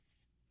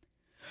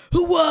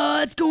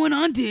What's going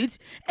on, dudes?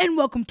 And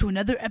welcome to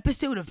another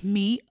episode of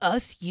Me,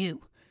 Us,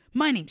 You.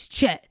 My name's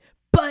Chet,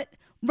 but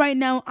right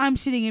now I'm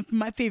sitting in for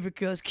my favorite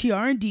girls,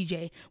 Kiara and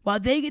DJ, while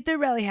they get their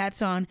rally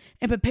hats on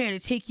and prepare to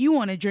take you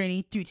on a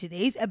journey through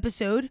today's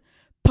episode,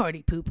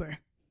 Party Pooper.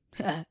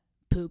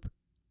 Poop.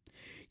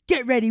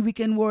 Get ready,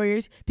 weekend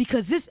warriors,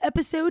 because this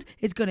episode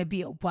is going to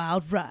be a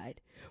wild ride.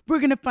 We're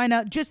going to find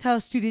out just how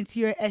students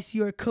here at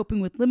SU are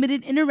coping with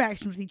limited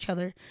interaction with each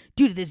other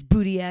due to this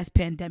booty-ass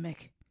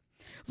pandemic.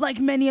 Like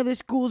many other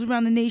schools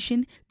around the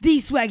nation, the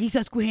swaggy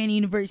Susquehanna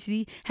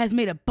University has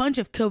made a bunch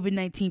of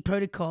COVID-19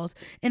 protocols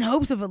in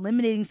hopes of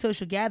eliminating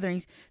social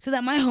gatherings so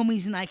that my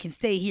homies and I can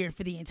stay here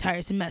for the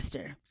entire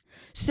semester.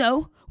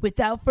 So,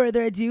 without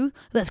further ado,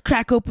 let's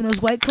crack open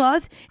those White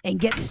Claws and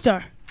get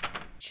started.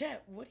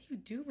 Chet, what are you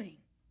doing?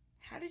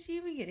 How did you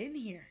even get in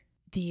here?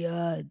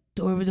 The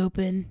door was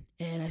open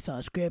and I saw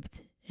a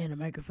script and a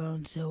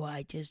microphone, so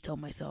I just told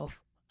myself,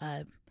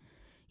 I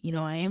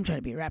am trying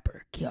to be a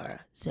rapper, Kiara,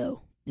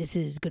 so this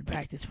is good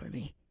practice for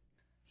me.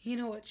 You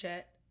know what,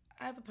 Chet?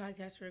 I have a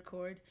podcast to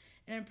record,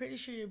 and I'm pretty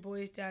sure your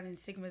boys down in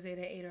Sigma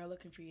Zeta 8 are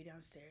looking for you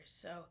downstairs,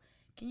 so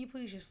can you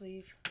please just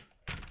leave?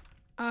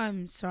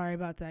 I'm sorry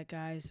about that,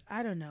 guys.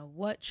 I don't know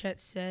what Chet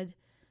said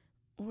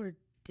or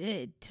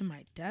did to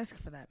my desk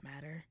for that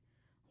matter.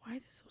 Why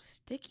is it so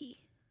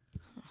sticky?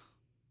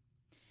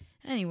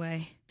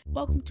 Anyway,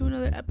 welcome to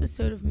another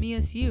episode of Me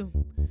Us You.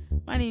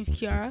 My name's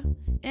Kiara,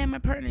 and my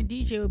partner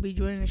DJ will be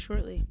joining us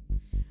shortly.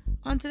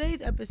 On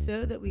today's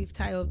episode that we've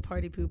titled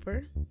Party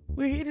Pooper,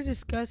 we're here to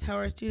discuss how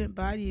our student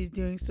body is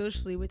doing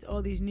socially with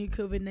all these new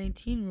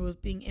COVID-19 rules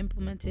being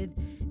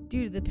implemented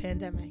due to the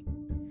pandemic.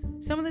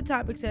 Some of the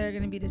topics that are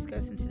going to be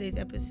discussed in today's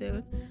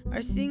episode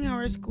are seeing how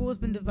our school has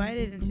been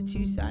divided into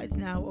two sides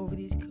now over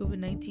these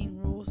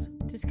COVID-19 rules,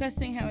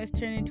 discussing how it's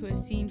turned into a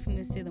scene from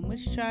the Salem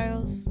witch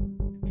trials,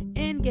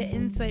 and get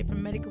insight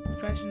from medical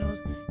professionals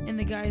and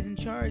the guys in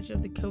charge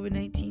of the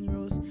COVID-19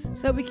 rules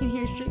so we can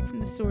hear straight from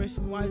the source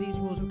why these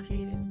rules were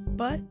created.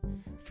 But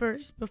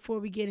first, before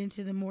we get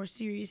into the more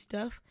serious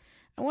stuff,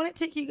 I want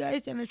to take you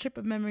guys down a trip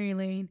of memory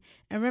lane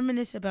and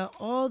reminisce about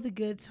all the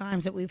good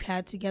times that we've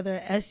had together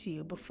at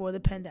SU before the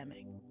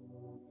pandemic.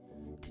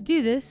 To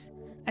do this,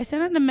 I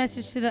sent out a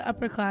message to the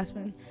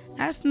upperclassmen,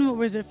 asking them what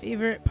was their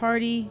favorite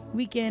party,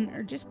 weekend,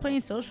 or just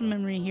plain social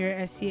memory here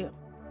at SU.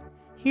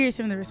 Here are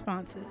some of the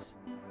responses.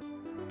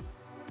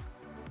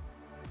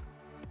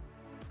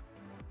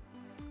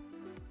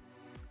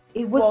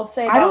 It was.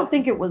 I don't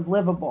think it was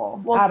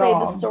livable. We'll at say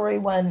all. The story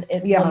when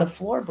the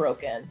floor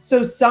broke in.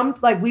 So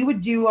we would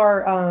do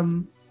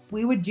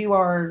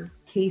our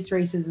case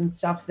races and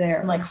stuff there,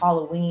 And like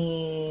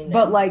Halloween.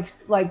 But like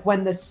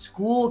when the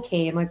school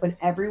came, like when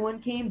everyone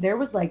came, there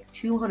was like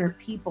 200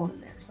 people in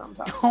there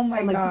sometimes. Oh my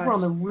and, like gosh. people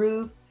on the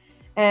roof,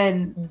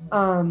 and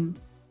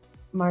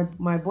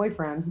my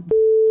boyfriend,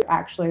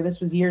 actually, this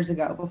was years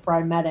ago before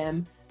I met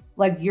him.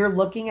 Like you're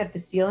looking at the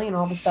ceiling, and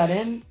all of a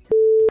sudden.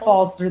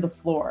 Falls through the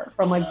floor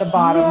from like the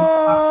bottom.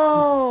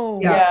 No.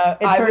 Yeah,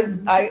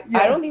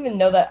 I don't even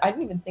know that. I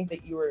didn't even think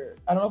that you were.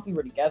 I don't know if we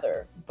were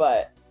together,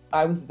 but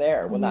I was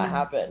there when that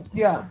happened.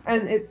 Yeah,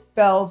 and it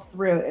fell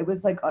through. It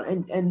was like,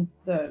 and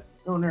the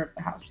owner of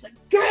the house was like,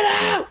 "Get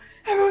out!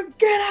 Everyone,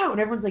 get out!"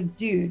 And everyone's like,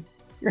 "Dude,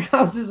 your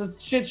house is a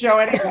shit show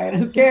anyway.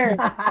 Who cares?"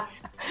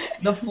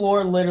 The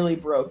floor literally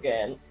broke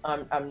in.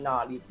 I'm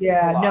not even.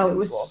 Yeah, no, it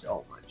was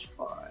so much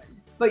fun.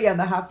 But yeah,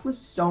 the half was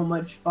so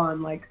much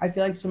fun. Like, I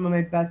feel like some of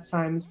my best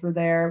times were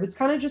there. It was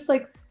kind of just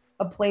like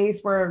a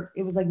place where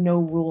it was like no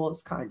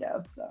rules, kind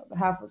of. So the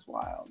half was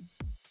wild.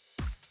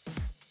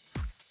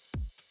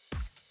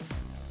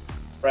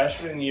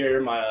 Freshman year,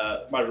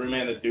 my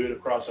roommate and the dude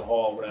across the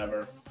hall,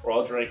 whatever, we're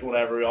all drinking,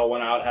 whatever. We all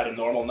went out, had a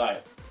normal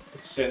night.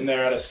 Sitting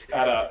there in a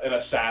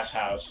SAS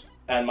house,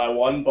 and my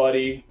one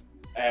buddy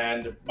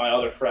and my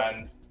other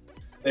friend,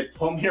 they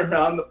put me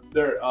around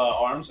their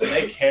arms and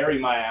they carry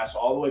my ass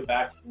all the way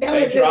back.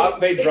 They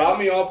drop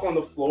me off on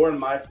the floor in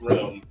my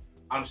room.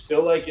 I'm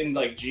still like in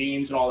like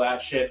jeans and all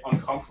that shit,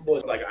 uncomfortable.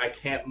 Like I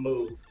can't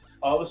move.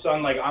 All of a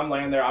sudden, like I'm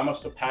laying there, I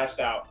must have passed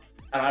out,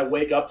 and I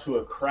wake up to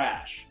a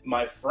crash.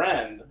 My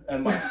friend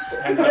ended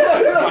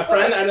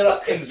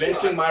up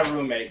convincing my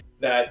roommate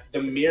that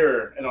the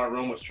mirror in our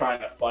room was trying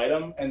to fight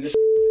him, and this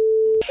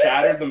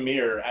shattered the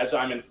mirror as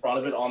I'm in front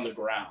of it on the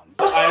ground.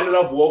 I ended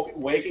up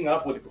waking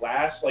up with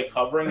glass like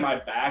covering my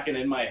back and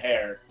in my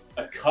hair,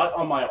 a cut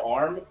on my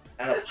arm,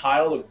 and a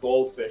pile of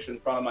goldfish in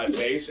front of my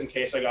face in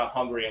case I got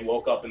hungry and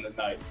woke up in the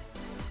night.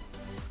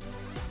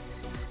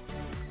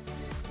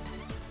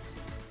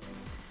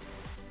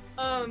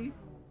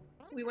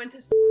 We went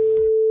to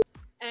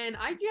and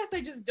I guess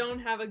I just don't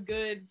have a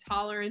good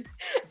tolerance,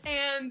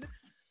 and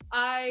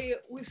I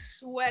was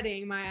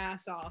sweating my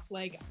ass off,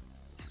 like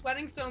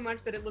sweating so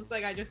much that it looked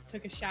like I just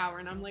took a shower,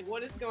 and I'm like,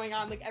 what is going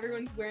on? Like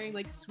everyone's wearing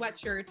like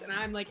sweatshirts and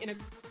I'm like in a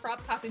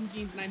crop top and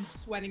jeans and I'm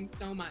sweating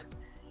so much.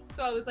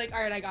 So I was like,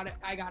 all right, I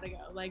gotta go.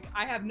 Like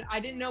I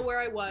didn't know where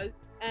I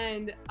was,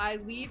 and I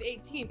leave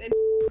 18th and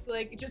it's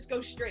like, just go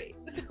straight.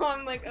 So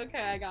I'm like,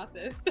 okay, I got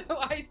this. So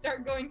I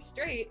start going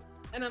straight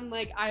and I'm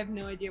like, I have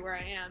no idea where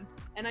I am.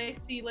 And I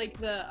see like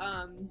the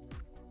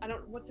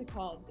what's it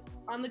called?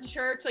 On the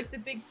church, like the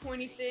big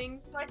pointy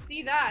thing. So I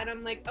see that and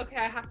I'm like, okay,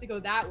 I have to go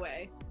that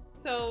way.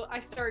 So I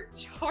start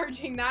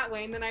charging that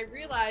way, and then I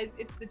realize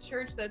it's the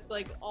church that's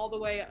like all the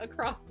way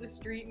across the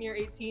street near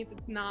 18th.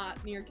 It's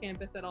not near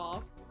campus at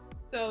all.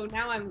 So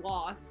now I'm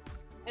lost.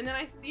 And then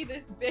I see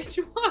this bitch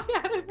walk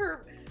out of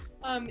her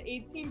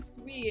 18th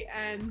suite,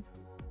 and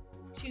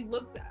she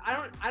looked,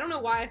 I don't know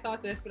why I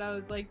thought this, but I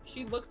was like,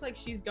 she looks like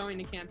she's going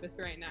to campus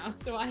right now.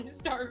 So I just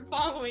started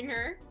following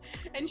her,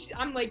 and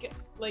I'm like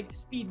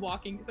speed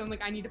walking because I'm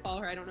like, I need to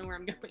follow her. I don't know where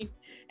I'm going.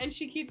 And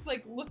she keeps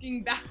like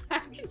looking back,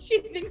 and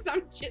she thinks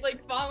I'm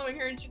like following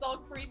her, and she's all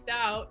creeped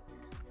out.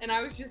 And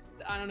I was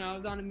just, I don't know, I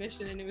was on a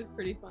mission, and it was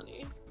pretty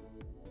funny.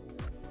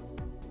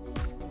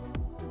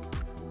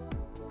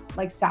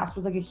 Like SAS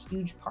was like a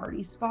huge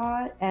party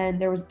spot,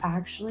 and there was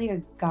actually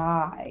a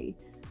guy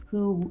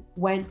who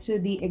went to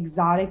the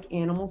exotic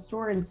animal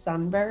store in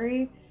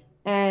Sunbury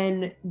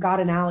and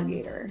got an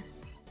alligator.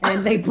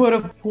 And they put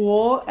a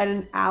pool and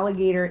an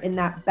alligator in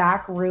that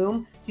back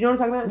room. Do you know what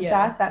I'm talking about in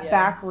SAS? That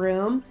back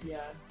room.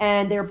 Yeah.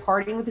 And they were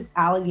partying with this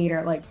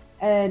alligator, like,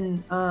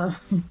 and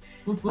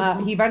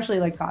he eventually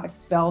like got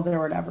expelled or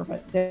whatever,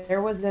 but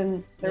there was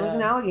an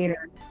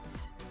alligator.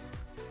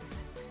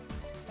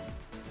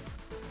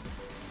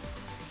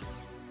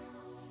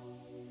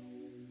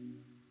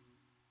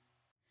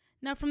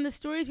 Now, from the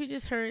stories we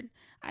just heard,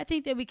 I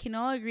think that we can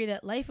all agree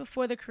that life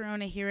before the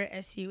corona here at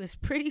SU was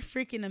pretty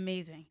freaking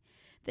amazing.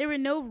 There were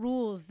no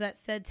rules that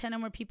said 10 or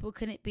more people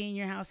couldn't be in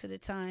your house at a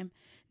time,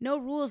 no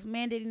rules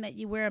mandating that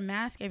you wear a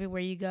mask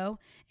everywhere you go,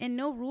 and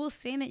no rules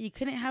saying that you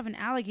couldn't have an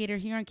alligator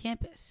here on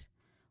campus.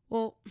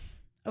 Well,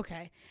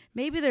 okay,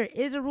 maybe there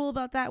is a rule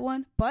about that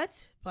one,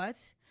 but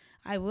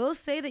I will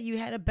say that you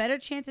had a better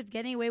chance of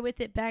getting away with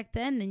it back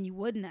then than you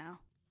would now.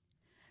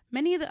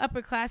 Many of the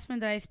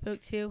upperclassmen that I spoke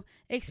to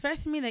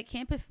expressed to me that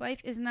campus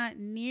life is not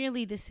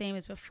nearly the same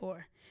as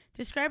before,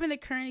 describing the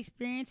current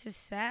experience as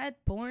sad,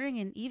 boring,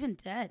 and even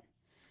dead.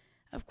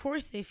 Of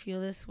course they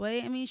feel this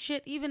way. I mean,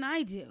 shit, even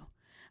I do.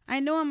 I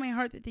know in my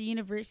heart that the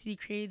university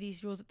created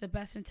these rules with the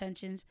best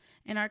intentions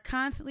and are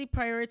constantly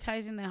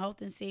prioritizing the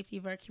health and safety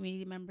of our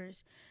community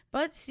members,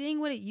 but seeing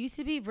what it used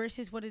to be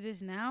versus what it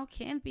is now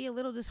can be a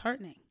little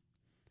disheartening.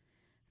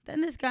 Then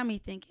this got me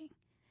thinking,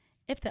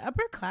 if the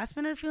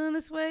upperclassmen are feeling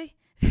this way,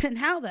 then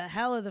how the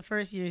hell are the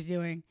first years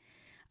doing?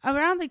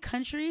 Around the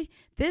country,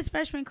 this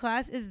freshman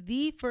class is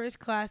the first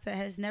class that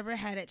has never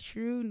had a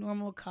true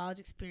normal college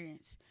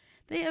experience.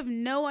 They have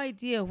no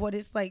idea what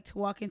it's like to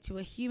walk into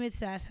a humid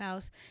SAS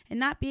house and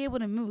not be able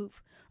to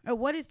move, or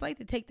what it's like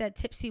to take that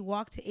tipsy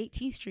walk to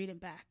 18th Street and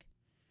back.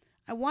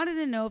 I wanted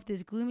to know if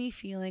this gloomy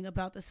feeling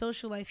about the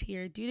social life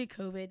here due to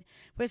COVID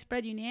was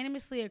spread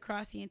unanimously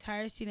across the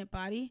entire student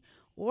body,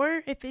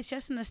 or if it's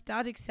just a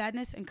nostalgic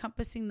sadness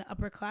encompassing the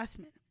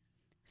upperclassmen.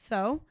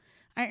 So,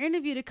 I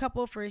interviewed a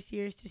couple first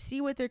years to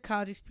see what their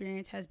college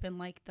experience has been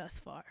like thus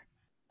far.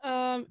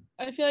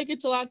 I feel like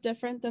it's a lot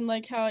different than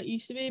like how it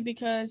used to be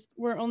because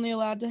we're only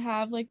allowed to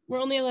have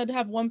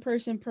one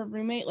person per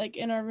roommate, like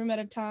in our room at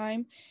a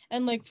time.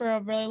 And like for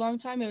a really long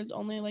time, it was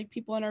only like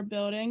people in our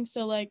building.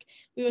 So like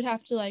we would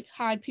have to like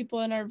hide people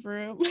in our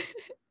room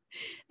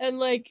and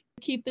like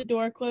keep the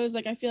door closed.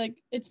 Like I feel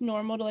like it's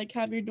normal to like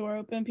have your door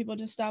open, people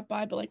just stop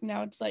by, but like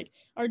now it's like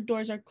our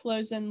doors are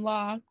closed and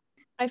locked.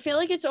 I feel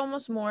like it's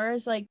almost more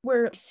as like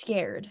we're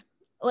scared.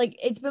 Like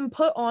it's been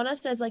put on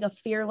us as like a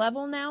fear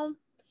level now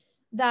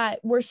that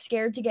we're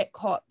scared to get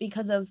caught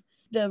because of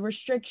the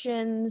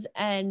restrictions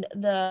and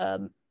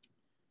the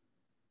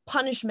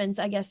punishments,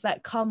 I guess,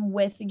 that come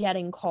with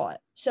getting caught.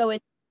 So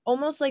it's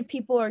almost like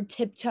people are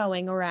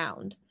tiptoeing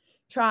around,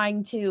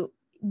 trying to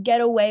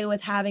get away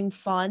with having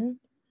fun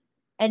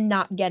and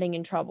not getting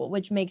in trouble,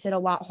 which makes it a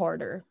lot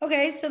harder.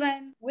 Okay, so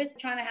then with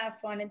trying to have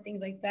fun and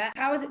things like that,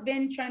 how has it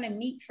been trying to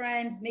meet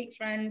friends, make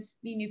friends,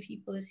 meet new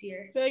people this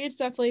year? I feel like it's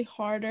definitely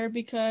harder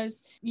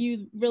because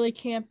you really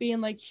can't be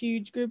in like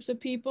huge groups of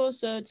people.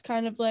 So it's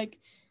kind of like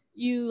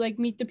you like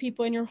meet the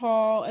people in your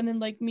hall and then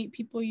like meet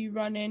people you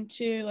run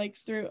into like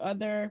through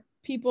other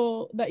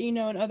people that you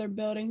know in other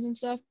buildings and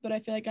stuff. But I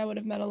feel like I would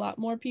have met a lot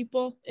more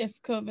people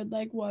if COVID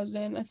like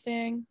wasn't a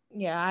thing.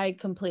 Yeah, I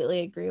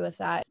completely agree with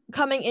that.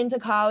 Coming into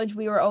college,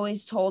 we were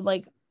always told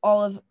like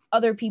all of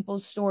other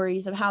people's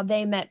stories of how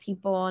they met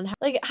people and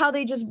how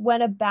they just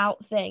went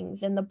about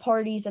things and the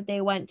parties that they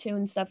went to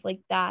and stuff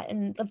like that.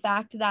 And the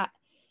fact that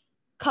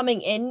coming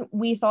in,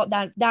 we thought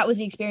that that was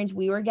the experience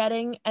we were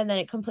getting, and then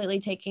it completely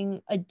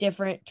taking a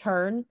different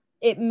turn.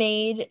 It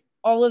made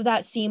all of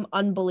that seem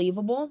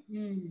unbelievable.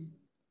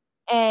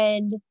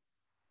 And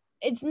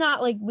it's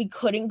not like we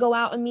couldn't go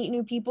out and meet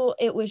new people.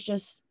 It was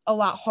just a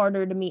lot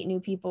harder to meet new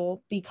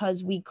people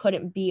because we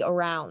couldn't be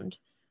around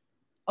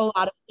a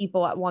lot of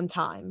people at one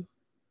time.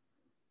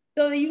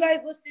 So you guys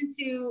listened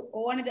to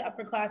one of the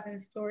upperclassmen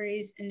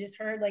stories and just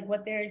heard like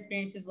what their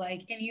experience is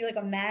like. Can you like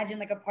imagine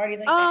like a party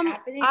like that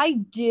happening? I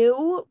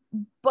do,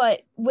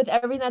 but with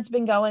everything that's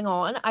been going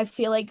on, I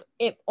feel like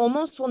it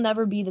almost will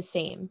never be the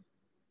same.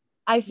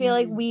 I feel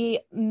like we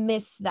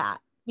miss that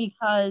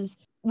because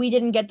we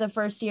didn't get the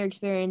first year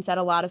experience that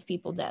a lot of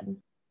people did.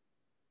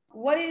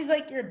 What is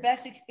like your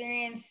best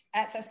experience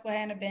at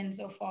Susquehanna been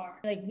so far?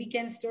 Like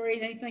weekend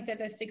stories, anything like that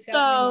that sticks out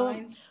in your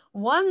mind?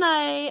 One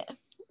night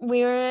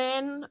we were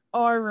in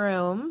our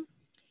room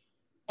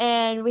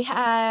and we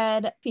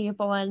had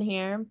people in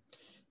here.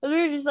 We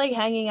were just like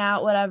hanging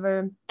out,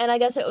 whatever. And I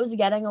guess it was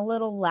getting a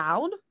little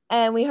loud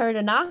and we heard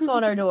a knock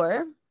on our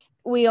door.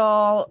 We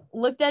all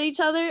looked at each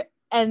other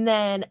and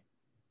then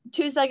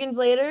 2 seconds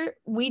later,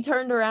 we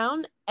turned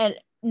around and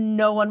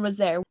no one was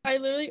there. I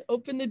literally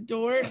opened the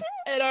door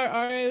and our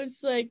RA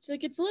was like,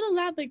 it's a little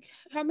loud. Like,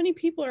 how many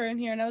people are in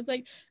here? And I was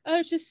like, oh,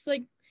 it's just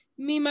like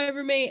me, my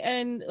roommate,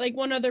 and like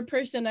one other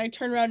person. I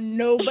turned around,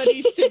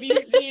 nobody's to be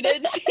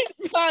seated.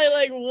 She's probably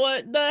like,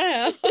 what the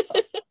hell?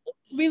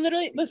 We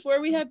literally, before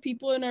we have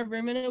people in our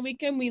room in a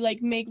weekend, we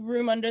like make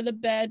room under the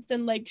beds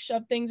and like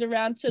shove things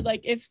around to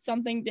like if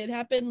something did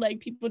happen, like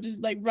people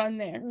just like run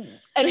there.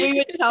 And we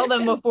would tell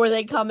them before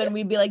they come and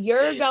we'd be like,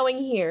 you're going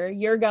here,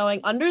 you're going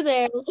under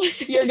there,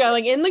 you're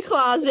going in the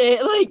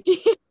closet. Like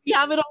we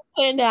have it all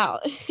planned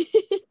out.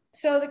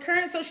 So the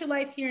current social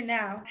life here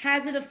now,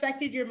 has it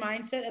affected your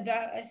mindset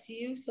about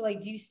SU? So like,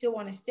 do you still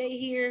want to stay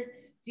here?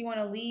 Do you want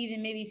to leave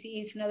and maybe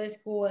see if another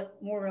school with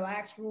more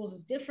relaxed rules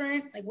is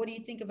different? Like, what do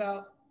you think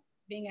about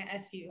being at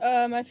SU?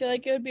 I feel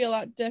like it would be a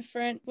lot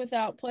different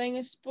without playing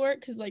a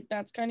sport because like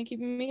that's kind of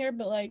keeping me here,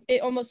 but like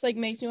it almost like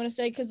makes me want to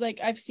stay because like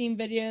I've seen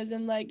videos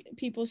and like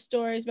people's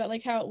stories about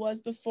like how it was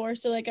before,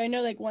 so like I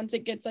know like once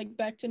it gets like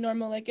back to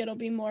normal, like it'll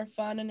be more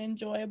fun and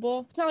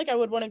enjoyable. It's not like I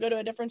would want to go to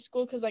a different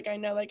school because like I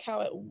know like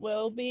how it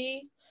will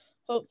be,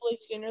 hopefully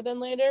sooner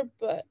than later.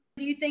 But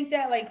do you think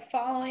that like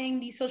following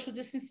these social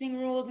distancing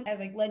rules has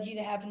like led you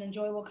to have an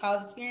enjoyable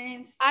college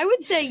experience? I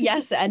would say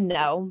yes and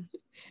no.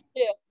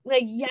 Yeah.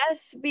 Like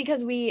yes,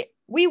 because we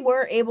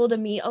were able to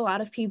meet a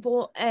lot of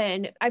people,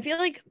 and I feel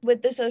like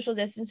with the social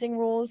distancing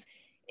rules,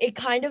 it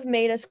kind of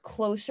made us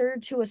closer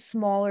to a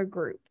smaller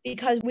group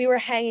because we were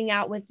hanging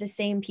out with the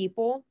same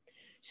people.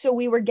 So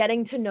we were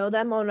getting to know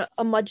them on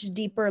a much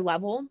deeper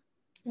level.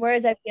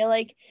 Whereas I feel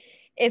like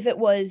if it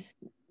was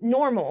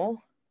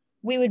normal,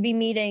 we would be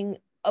meeting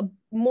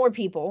more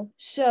people.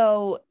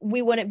 So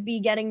we wouldn't be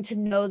getting to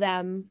know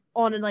them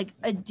on like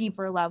a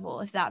deeper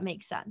level, if that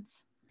makes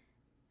sense.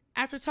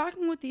 After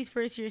talking with these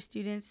first-year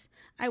students,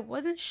 I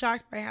wasn't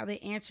shocked by how they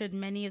answered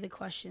many of the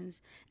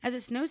questions, as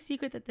it's no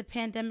secret that the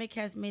pandemic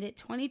has made it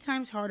 20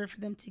 times harder for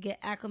them to get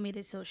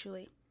acclimated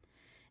socially.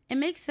 It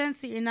makes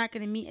sense that you're not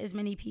going to meet as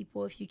many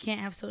people if you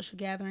can't have social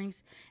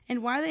gatherings,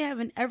 and why they have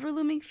an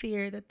ever-looming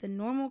fear that the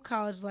normal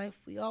college life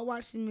we all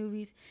watched in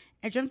movies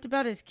and dreamt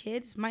about as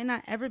kids might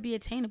not ever be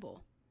attainable.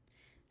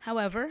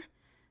 However,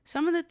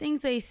 some of the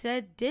things they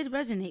said did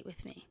resonate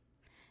with me.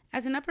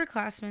 As an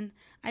upperclassman,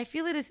 I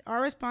feel it is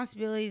our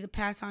responsibility to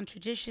pass on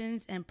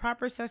traditions and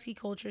proper Susky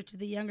culture to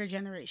the younger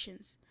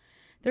generations.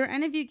 Their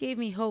interview gave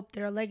me hope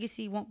that our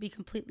legacy won't be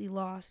completely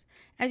lost,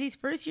 as these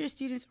first-year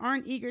students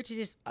aren't eager to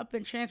just up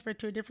and transfer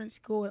to a different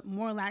school with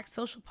more lax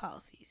social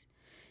policies.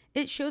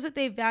 It shows that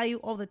they value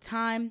all the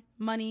time,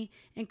 money,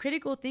 and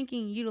critical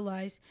thinking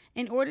utilized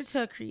in order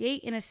to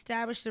create and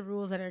establish the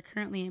rules that are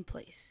currently in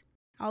place.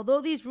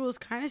 Although these rules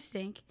kind of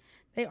stink,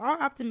 they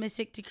are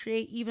optimistic to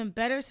create even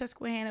better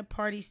Susquehanna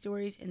party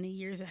stories in the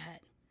years ahead.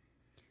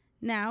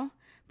 Now,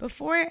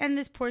 before I end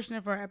this portion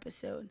of our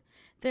episode,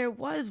 there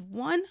was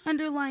one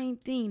underlying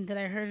theme that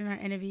I heard in our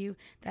interview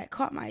that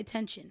caught my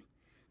attention,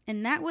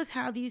 and that was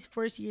how these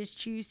first years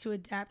choose to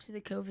adapt to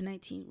the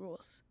COVID-19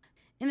 rules.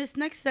 In this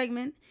next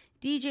segment,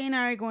 DJ and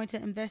I are going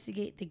to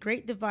investigate the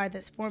great divide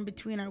that's formed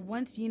between our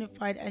once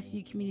unified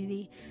SU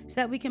community so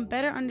that we can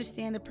better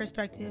understand the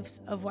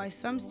perspectives of why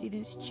some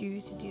students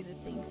choose to do the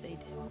things they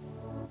do.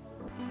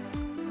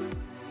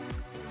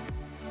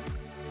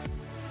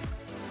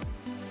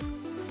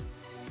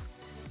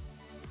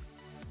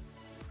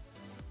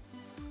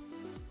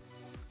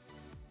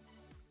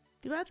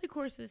 Throughout the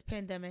course of this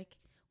pandemic,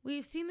 we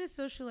have seen the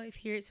social life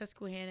here at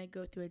Susquehanna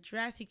go through a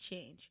drastic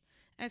change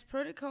as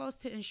protocols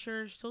to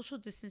ensure social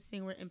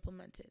distancing were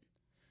implemented.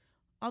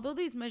 Although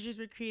these measures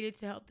were created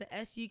to help the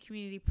SU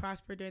community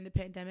prosper during the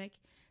pandemic,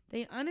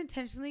 they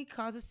unintentionally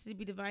caused us to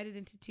be divided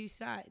into two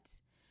sides: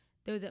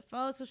 those that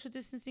follow social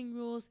distancing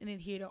rules and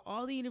adhere to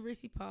all the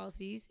university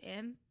policies,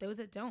 and those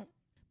that don't.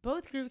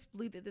 Both groups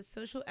believe that the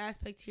social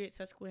aspect here at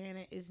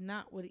Susquehanna is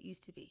not what it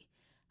used to be.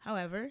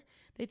 However,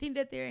 they think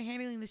that they are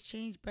handling this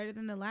change better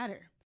than the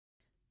latter.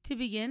 To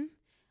begin,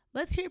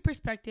 let's hear a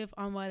perspective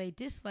on why they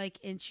dislike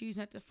and choose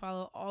not to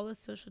follow all the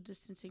social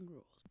distancing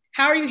rules.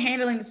 How are you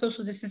handling the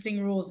social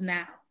distancing rules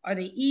now? Are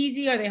they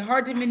easy? Are they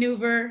hard to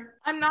maneuver?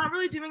 I'm not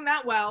really doing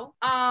that well.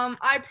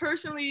 I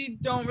personally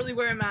don't really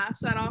wear a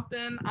mask that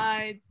often.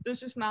 That's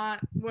just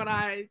not what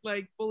I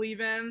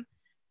believe in.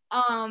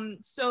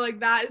 So like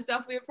that is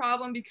definitely a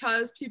problem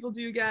because people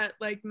do get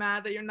like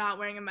mad that you're not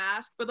wearing a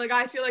mask. But like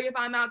I feel like if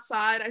I'm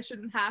outside, I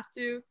shouldn't have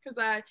to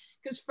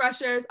because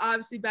fresh air is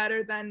obviously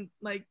better than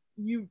like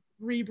you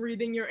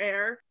rebreathing your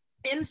air.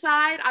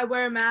 Inside, I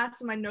wear a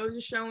mask and my nose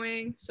is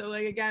showing. So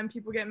like again,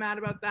 people get mad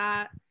about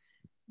that.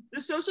 the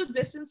social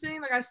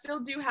distancing, like I still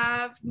do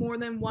have more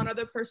than one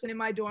other person in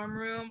my dorm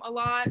room a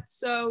lot.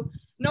 So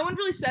no one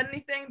really said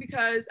anything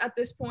because at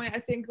this point, I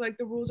think like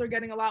the rules are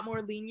getting a lot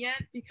more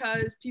lenient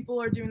because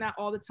people are doing that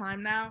all the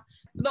time now.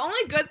 The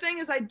only good thing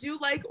is I do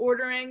like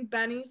ordering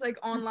Benny's like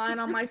online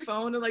on my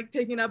phone and like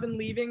picking up and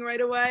leaving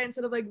right away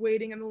instead of like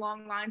waiting in the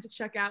long line to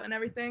check out and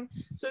everything.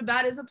 So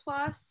that is a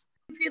plus.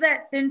 I feel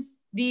that since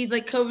these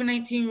like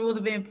COVID-19 rules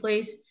have been in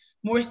place,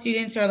 more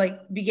students are like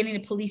beginning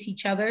to police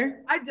each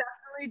other. I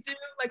definitely do.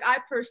 Like I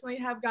personally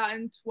have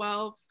gotten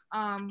 12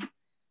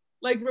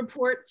 like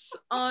reports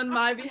on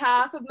my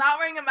behalf of not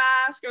wearing a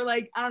mask or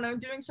like, I don't know,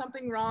 doing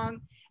something wrong.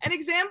 An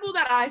example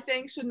that I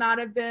think should not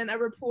have been a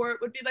report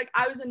would be like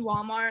I was in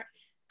Walmart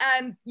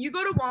and you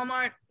go to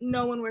Walmart,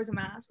 no one wears a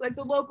mask. Like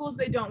the locals,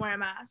 they don't wear a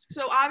mask.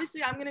 So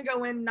obviously I'm gonna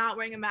go in not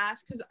wearing a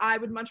mask because I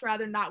would much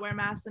rather not wear a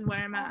mask than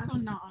wear a mask.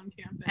 Also not on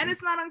campus. And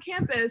it's not on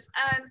campus.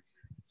 And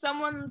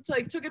someone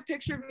like took a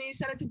picture of me,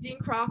 sent it to Dean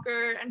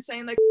Crocker and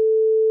saying like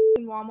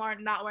in Walmart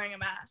not wearing a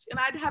mask. And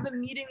I'd have a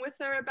meeting with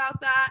her about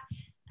that.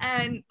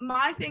 And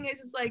my thing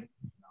is like,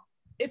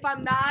 if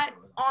I'm not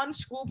on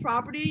school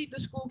property, the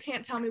school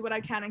can't tell me what I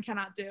can and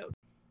cannot do.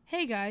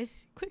 Hey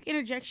guys, quick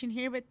interjection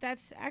here, but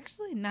that's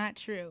actually not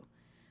true.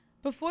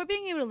 Before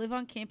being able to live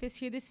on campus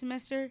here this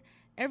semester,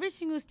 every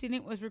single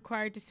student was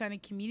required to sign a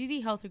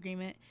community health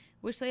agreement,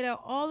 which laid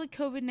out all the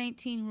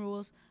COVID-19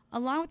 rules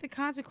along with the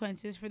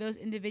consequences for those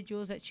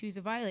individuals that choose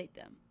to violate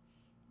them.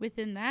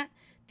 Within that,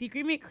 the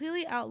agreement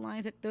clearly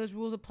outlines that those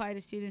rules apply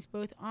to students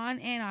both on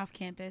and off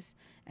campus,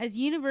 as the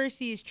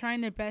university is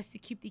trying their best to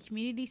keep the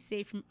community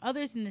safe from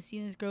others in the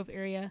Selinsgrove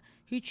area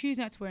who choose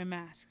not to wear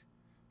masks.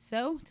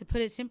 So, to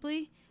put it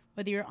simply,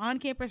 whether you're on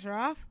campus or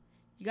off,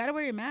 you gotta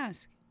wear your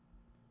mask.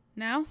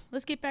 Now,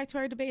 let's get back to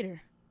our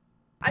debater.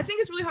 I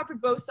think it's really hard for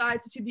both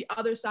sides to see the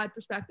other side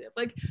perspective.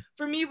 Like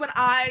for me, when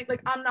I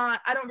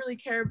don't really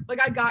care. Like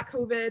I got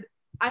COVID,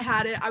 I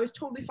had it, I was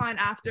totally fine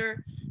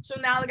after. So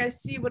now like I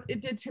see what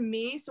it did to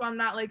me. So I'm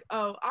not like,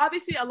 oh,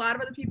 obviously a lot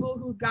of other people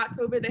who got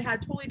COVID, they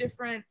had totally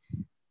different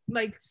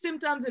like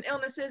symptoms and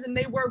illnesses and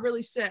they were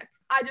really sick.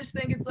 I just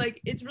think it's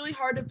like, it's really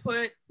hard to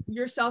put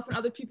yourself in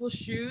other people's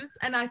shoes.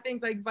 And I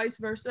think like vice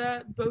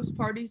versa, both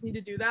parties need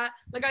to do that.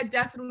 Like I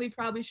definitely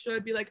probably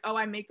should be like, oh,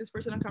 I make this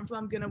person uncomfortable,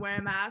 I'm gonna wear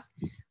a mask.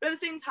 But at the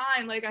same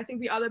time, like I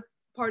think the other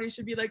party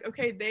should be like,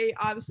 okay, they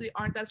obviously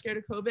aren't that scared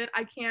of COVID.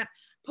 I can't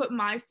put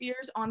my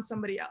fears on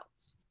somebody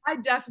else. I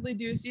definitely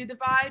do see a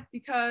divide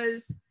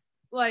because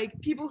like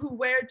people who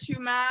wear 2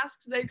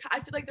 masks, I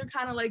feel like they're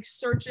kind of like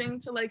searching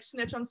to like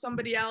snitch on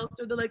somebody else,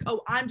 or they're like,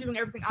 oh, I'm doing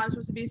everything I'm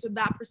supposed to be, so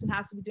that person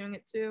has to be doing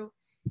it too.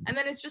 And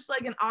then it's just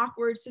like an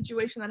awkward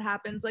situation that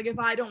happens. Like if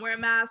I don't wear a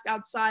mask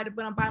outside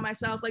when I'm by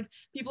myself, like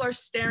people are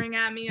staring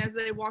at me as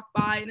they walk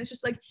by, and it's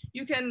just like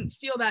you can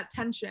feel that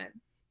tension.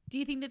 Do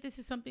you think that this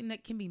is something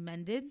that can be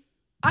mended?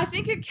 I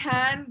think it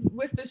can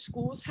with the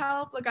school's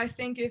help. Like I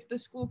think if the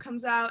school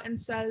comes out and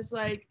says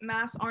like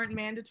masks aren't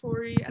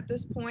mandatory at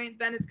this point,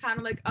 then it's kind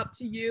of like up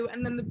to you.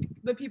 And then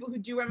the people who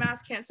do wear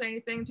masks can't say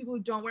anything. People who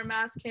don't wear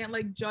masks can't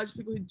like judge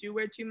people who do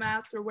wear 2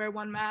 masks or wear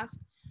 1 mask.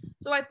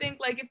 So I think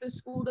like if the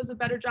school does a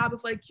better job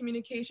of like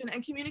communication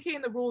and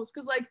communicating the rules,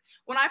 because like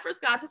when I first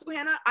got to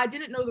Susquehanna, I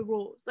didn't know the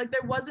rules. Like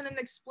there wasn't an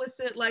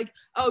explicit like,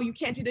 oh, you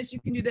can't do this,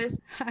 you can do this.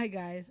 Hi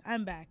guys,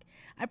 I'm back.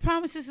 I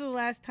promise this is the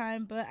last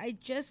time, but I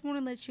just want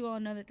to let you all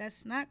know that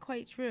that's not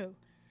quite true.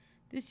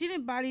 The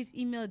student bodies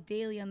email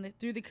daily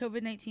through the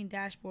COVID-19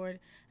 dashboard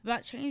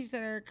about changes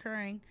that are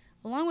occurring,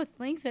 along with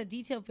links that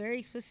detail very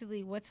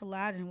explicitly what's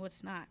allowed and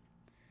what's not.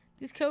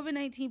 This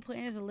COVID-19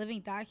 plan is a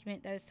living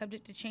document that is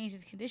subject to change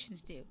as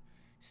conditions do.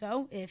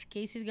 So, if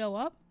cases go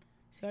up,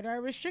 so do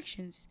our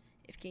restrictions.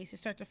 If cases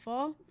start to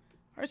fall,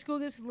 our school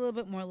gets a little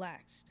bit more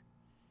laxed.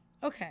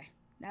 Okay,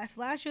 that's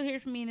the last you'll hear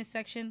from me in this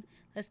section.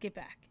 Let's get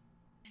back.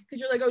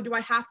 Because you're like, oh, do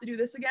I have to do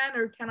this again,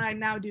 or can I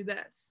now do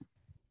this?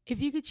 If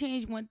you could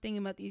change one thing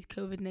about these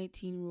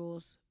COVID-19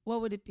 rules,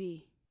 what would it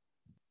be?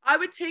 I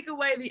would take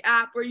away the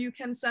app where you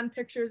can send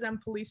pictures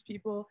and police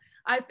people.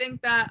 I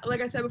think that,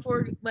 like I said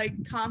before, like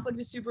conflict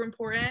is super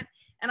important.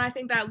 And I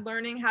think that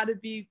learning how to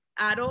be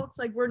adults,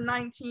 like we're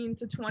 19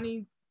 to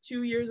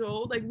 22 years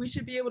old, like we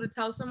should be able to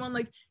tell someone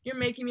like, you're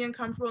making me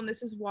uncomfortable and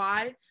this is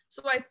why.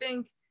 So I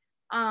think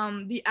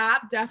the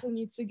app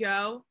definitely needs to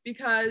go,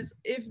 because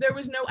if there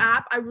was no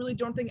app, I really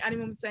don't think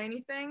anyone would say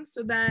anything.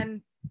 So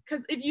then,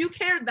 because if you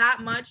cared that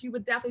much, you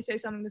would definitely say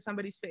something to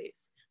somebody's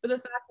face. But the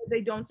fact that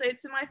they don't say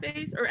it to my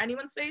face or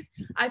anyone's face,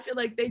 I feel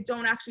like they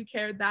don't actually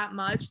care that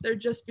much. They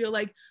just feel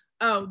like,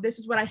 oh, this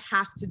is what I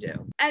have to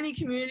do. Any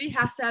community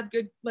has to have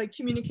good like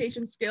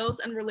communication skills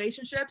and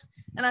relationships.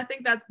 And I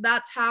think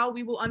that's how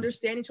we will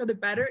understand each other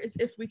better, is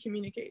if we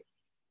communicate.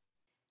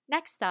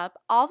 Next up,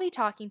 I'll be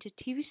talking to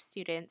 2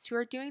 students who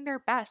are doing their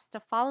best to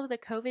follow the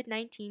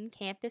COVID-19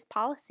 campus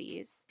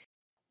policies.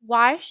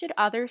 Why should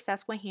other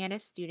Susquehanna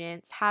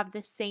students have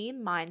the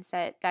same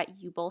mindset that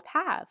you both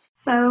have?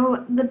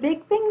 So the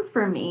big thing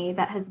for me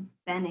that has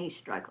been a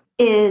struggle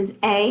is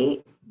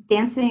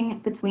dancing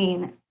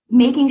between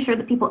making sure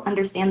that people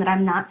understand that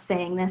I'm not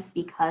saying this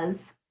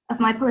because of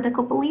my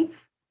political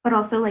belief, but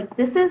also like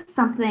this is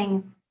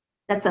something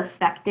that's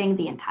affecting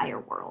the entire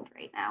world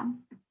right now.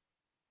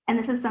 And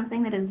this is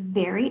something that is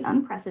very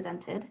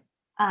unprecedented.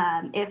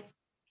 If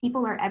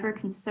people are ever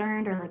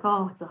concerned or like,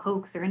 oh, it's a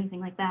hoax or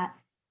anything like that,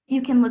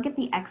 you can look at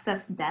the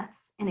excess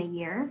deaths in a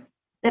year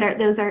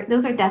those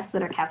are deaths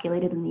that are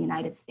calculated in the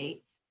United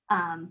States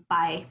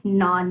by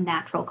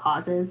non-natural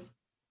causes.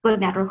 So like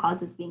natural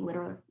causes being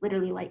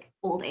literally like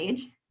old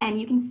age. And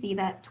you can see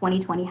that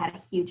 2020 had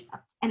a huge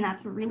up. And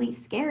that's really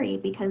scary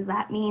because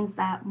that means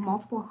that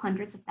multiple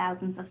hundreds of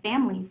thousands of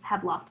families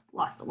have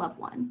lost a loved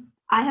one.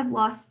 I have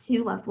lost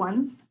 2 loved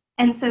ones.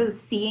 And so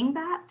seeing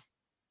that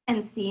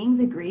and seeing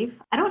the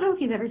grief, I don't know if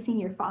you've ever seen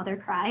your father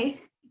cry.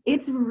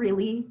 It's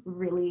really,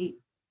 really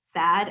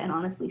sad and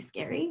honestly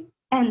scary.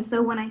 And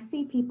so when I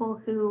see people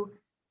who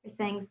are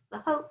saying this is a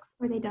hoax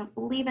or they don't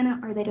believe in it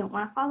or they don't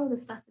want to follow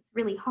this stuff, it's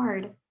really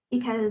hard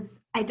because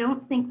I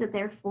don't think that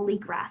they're fully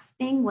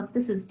grasping what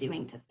this is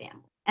doing to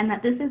families. And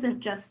that this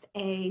isn't just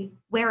a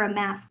wear a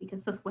mask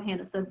because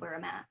Susquehanna said wear a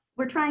mask.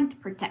 We're trying to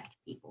protect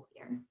people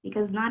here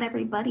because not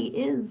everybody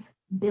is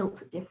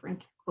built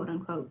different, quote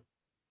unquote.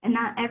 And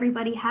not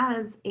everybody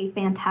has a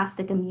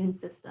fantastic immune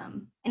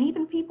system. And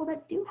even people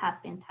that do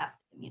have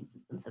fantastic immune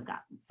systems have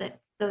gotten sick.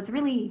 So it's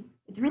really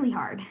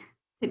hard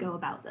to go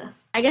about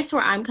this. I guess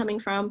where I'm coming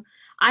from,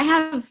 I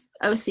have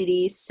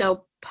OCD,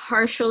 so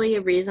partially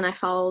a reason I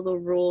follow the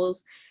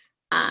rules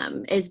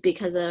is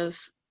because of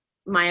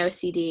my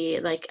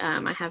OCD. Like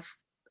I have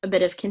a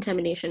bit of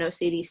contamination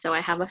OCD, so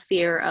I have a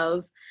fear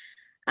of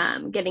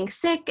getting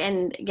sick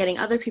and getting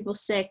other people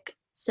sick.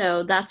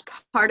 So that's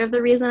part of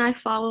the reason I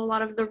follow a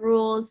lot of the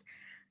rules.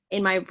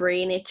 In my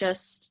brain, it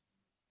just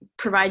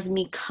provides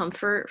me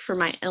comfort for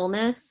my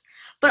illness.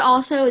 But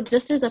also,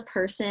 just as a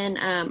person,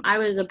 I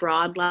was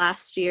abroad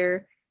last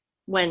year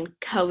when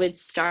COVID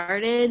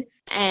started.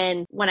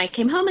 And when I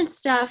came home and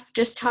stuff,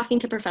 just talking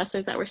to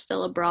professors that were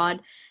still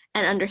abroad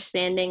and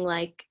understanding,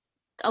 like,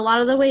 a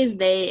lot of the ways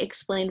they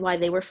explained why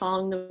they were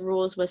following the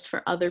rules was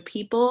for other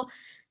people.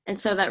 And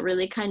so that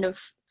really kind of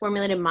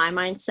formulated my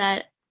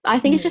mindset. I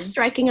think it's just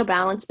striking a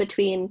balance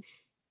between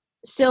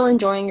still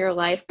enjoying your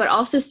life, but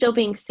also still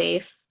being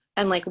safe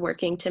and like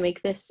working to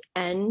make this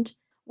end.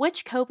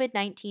 Which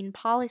COVID-19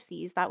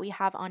 policies that we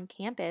have on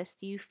campus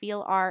do you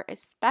feel are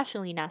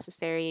especially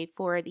necessary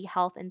for the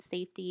health and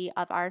safety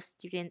of our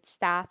students,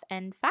 staff,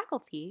 and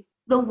faculty?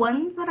 The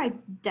ones that I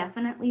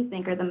definitely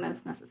think are the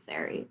most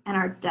necessary and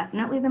are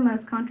definitely the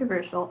most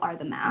controversial are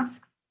the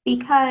masks,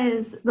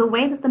 because the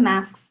way that the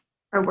masks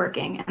are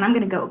working, and I'm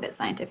going to go a bit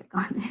scientific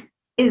on this,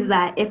 is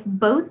that if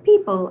both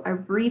people are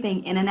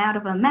breathing in and out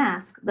of a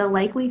mask, the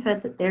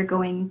likelihood that they're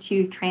going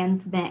to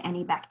transmit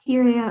any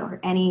bacteria or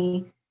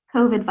any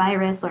COVID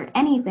virus or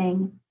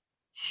anything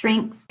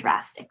shrinks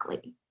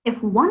drastically.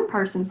 If one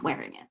person's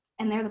wearing it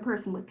and they're the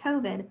person with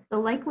COVID, the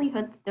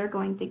likelihood that they're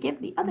going to give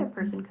the other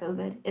person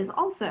COVID is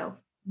also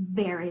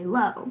very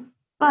low.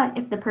 But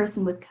if the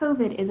person with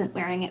COVID isn't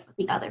wearing it, but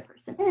the other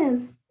person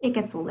is, it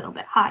gets a little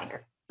bit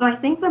higher. So I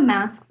think the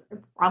masks are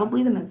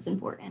probably the most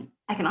important.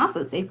 I can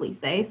also safely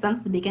say,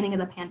 since the beginning of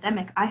the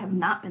pandemic, I have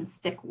not been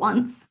sick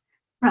once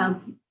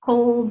from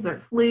colds or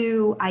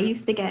flu. I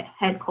used to get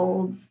head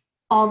colds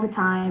all the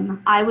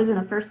time. I was in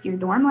a first-year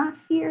dorm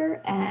last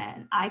year,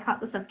 and I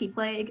caught the Susky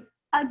plague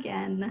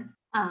again.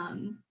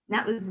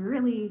 That was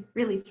really,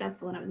 really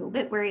stressful, and I was a little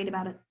bit worried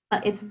about it,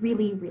 but it's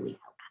really, really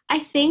helpful. I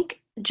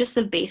think just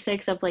the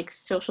basics of like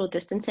social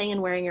distancing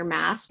and wearing your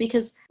mask,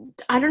 because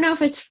I don't know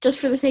if it's just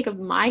for the sake of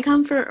my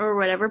comfort or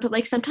whatever, but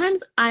like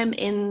sometimes I'm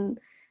in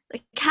a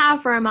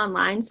caf or I'm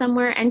online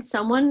somewhere and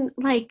someone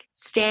like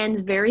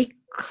stands very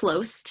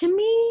close to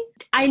me.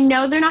 I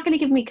know they're not going to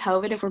give me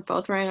COVID if we're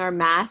both wearing our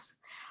masks,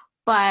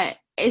 but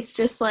it's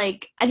just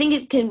like, I think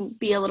it can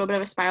be a little bit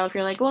of a spiral if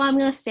you're like, well, I'm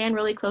going to stand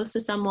really close to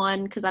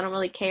someone because I don't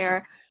really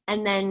care.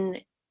 And then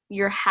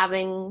you're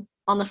having,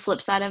 on the flip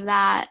side of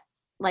that,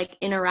 like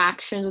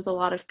interactions with a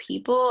lot of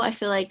people. I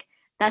feel like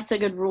that's a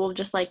good rule of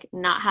just like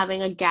not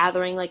having a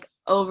gathering like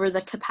over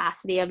the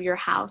capacity of your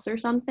house or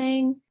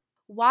something.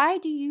 Why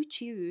do you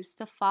choose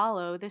to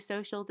follow the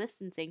social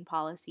distancing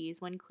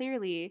policies when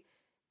clearly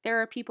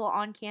there are people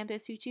on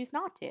campus who choose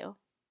not to?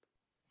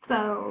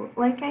 So,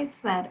 like I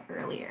said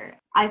earlier,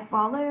 I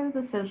follow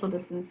the social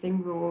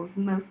distancing rules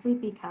mostly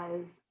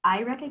because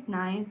I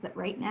recognize that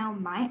right now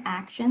my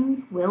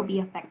actions will be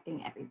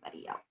affecting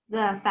everybody else.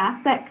 The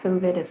fact that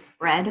COVID is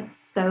spread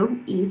so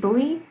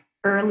easily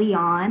early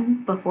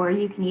on, before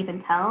you can even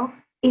tell,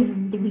 is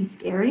really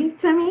scary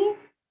to me.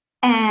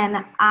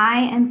 And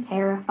I am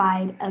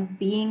terrified of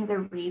being the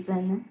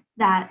reason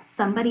that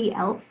somebody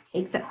else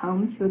takes it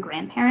home to a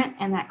grandparent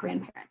and that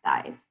grandparent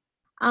dies.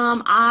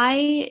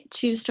 I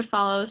choose to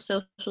follow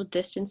social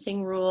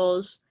distancing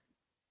rules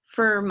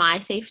for my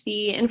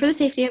safety and for the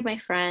safety of my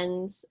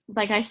friends.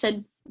 Like I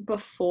said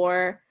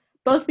before,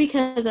 both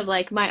because of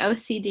like my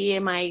OCD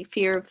and my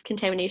fear of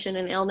contamination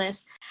and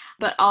illness,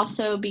 but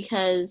also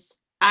because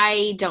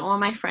I don't want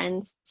my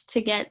friends to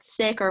get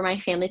sick or my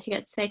family to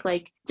get sick.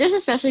 Like just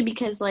especially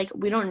because like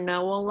we don't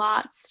know a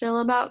lot still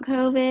about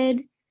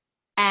COVID.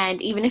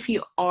 And even if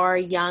you are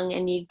young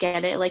and you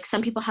get it, like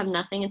some people have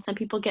nothing and some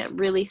people get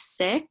really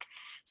sick.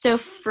 So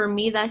for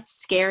me,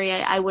 that's scary.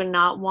 I would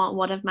not want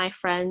one of my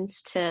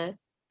friends to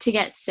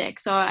get sick.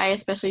 So I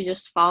especially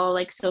just follow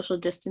like social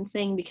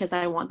distancing because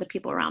I want the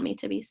people around me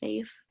to be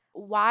safe.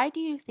 Why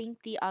do you think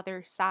the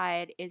other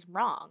side is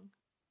wrong?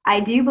 I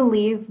do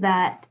believe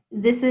that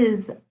this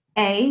is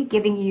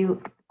giving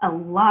you a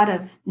lot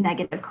of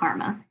negative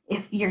karma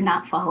if you're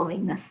not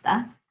following this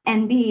stuff.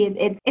 And B,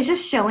 it's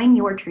just showing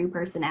your true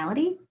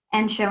personality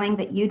and showing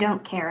that you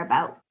don't care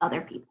about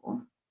other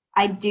people.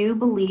 I do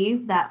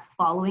believe that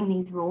following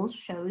these rules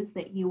shows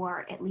that you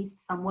are at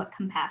least somewhat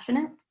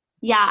compassionate.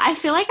 Yeah, I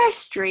feel like I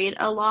strayed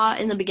a lot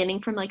in the beginning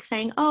from like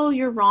saying, oh,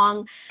 you're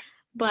wrong.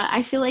 But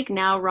I feel like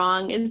now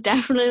wrong is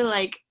definitely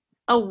like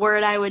a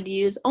word I would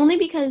use, only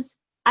because,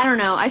 I don't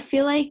know, I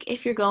feel like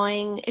if you're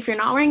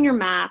not wearing your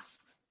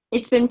mask,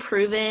 it's been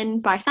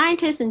proven by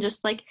scientists and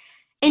just like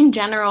in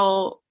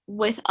general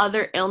with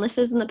other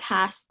illnesses in the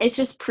past, it's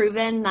just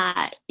proven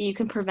that you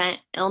can prevent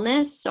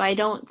illness. So I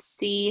don't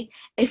see,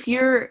 if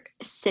you're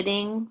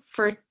sitting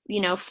for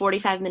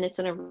 45 minutes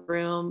in a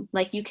room,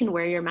 like you can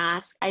wear your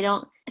mask. I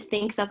don't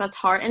think that that's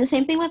hard. And the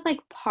same thing with like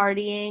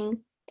partying.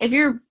 If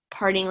you're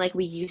partying like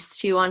we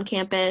used to on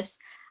campus,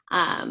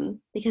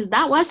 because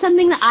that was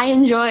something that I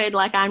enjoyed,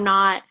 like I'm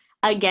not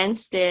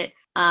against it.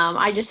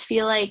 I just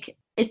feel like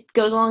it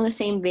goes along the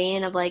same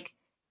vein of like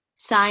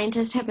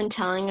scientists have been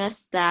telling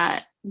us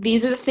that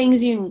these are the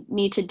things you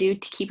need to do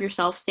to keep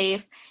yourself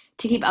safe,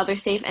 to keep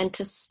others safe, and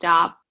to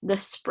stop the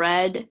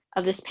spread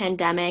of this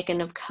pandemic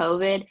and of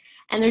COVID.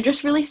 And they're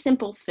just really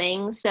simple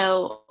things.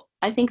 So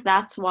I think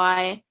that's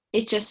why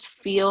it just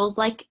feels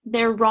like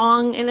they're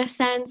wrong in a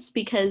sense,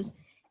 because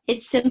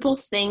it's simple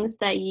things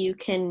that you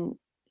can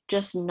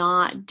just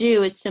not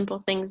do. It's simple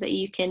things that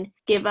you can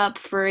give up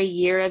for a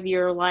year of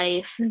your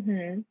life.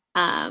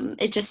 Mm-hmm.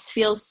 It just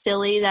feels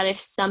silly that if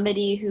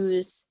somebody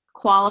who's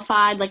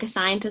qualified, like a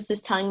scientist,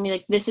 is telling me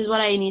like this is what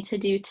I need to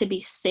do to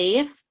be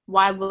safe,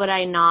 why would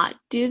I not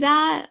do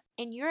that?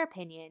 In your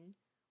opinion,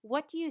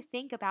 what do you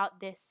think about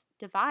this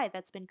divide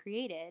that's been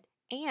created?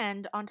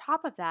 And on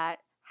top of that,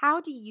 how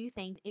do you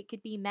think it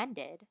could be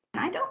mended?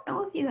 I don't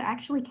know if you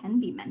actually can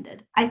be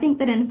mended. I think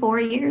that in 4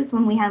 years,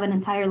 when we have an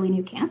entirely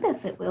new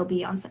campus, it will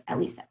be on, at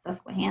least at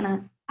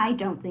Susquehanna. I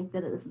don't think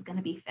that this is going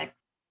to be fixed.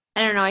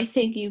 I don't know. I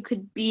think you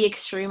could be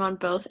extreme on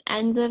both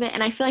ends of it.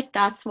 And I feel like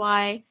that's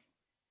why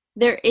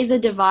there is a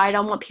divide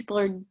on what people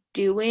are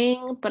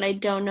doing, but I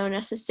don't know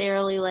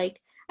necessarily, like,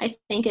 I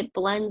think it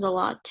blends a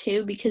lot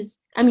too, because,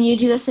 I mean, you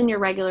do this in your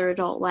regular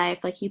adult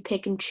life. Like, you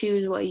pick and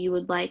choose what you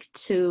would like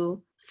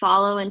to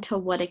follow and to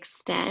what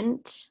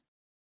extent.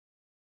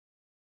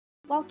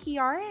 While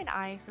Kiara and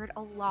I heard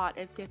a lot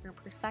of different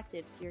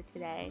perspectives here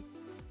today,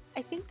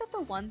 I think that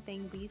the one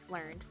thing we've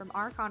learned from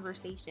our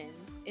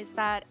conversations is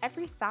that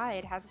every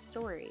side has a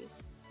story,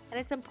 and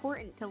it's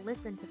important to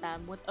listen to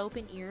them with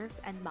open ears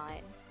and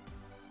minds.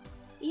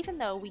 Even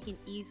though we can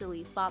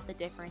easily spot the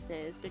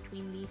differences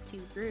between these two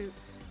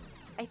groups,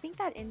 I think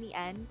that in the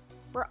end,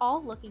 we're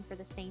all looking for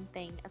the same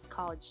thing as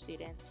college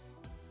students: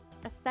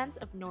 a sense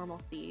of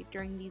normalcy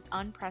during these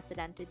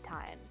unprecedented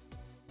times.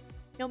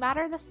 No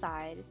matter the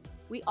side,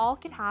 we all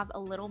can have a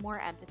little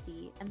more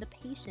empathy and the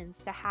patience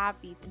to have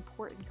these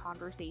important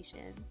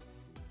conversations.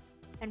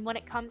 And when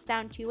it comes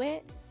down to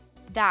it,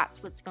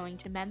 that's what's going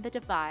to mend the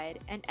divide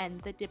and end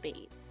the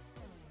debate.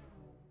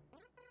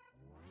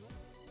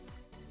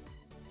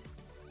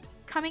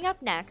 Coming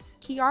up next,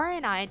 Kiara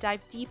and I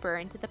dive deeper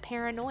into the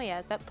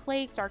paranoia that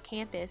plagues our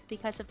campus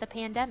because of the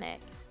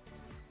pandemic.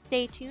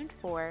 Stay tuned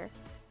for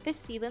the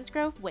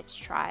Selinsgrove Witch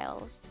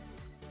Trials.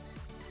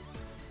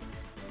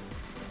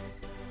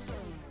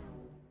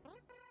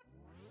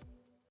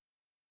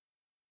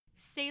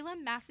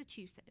 Salem,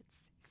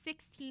 Massachusetts,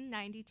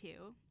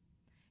 1692.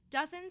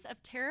 Dozens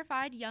of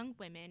terrified young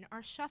women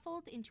are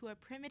shuffled into a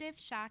primitive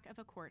shack of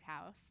a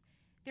courthouse,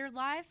 their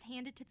lives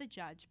handed to the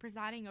judge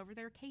presiding over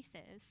their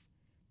cases.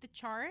 The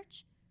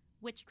charge?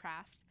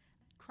 Witchcraft,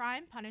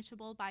 crime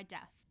punishable by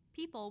death.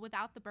 People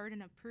without the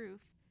burden of proof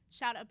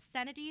shout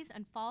obscenities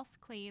and false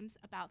claims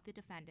about the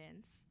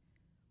defendants.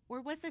 Or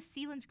was this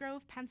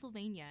Selinsgrove,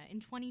 Pennsylvania in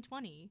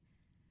 2020?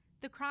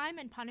 The crime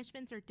and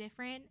punishments are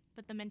different,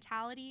 but the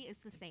mentality is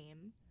the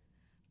same.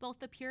 Both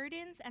the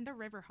Puritans and the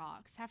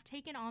Riverhawks have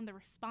taken on the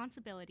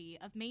responsibility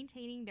of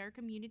maintaining their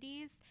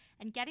communities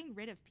and getting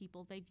rid of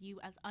people they view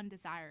as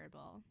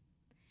undesirable.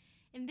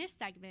 In this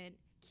segment,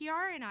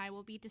 Kiara and I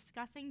will be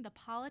discussing the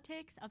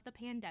politics of the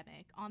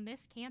pandemic on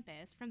this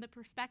campus from the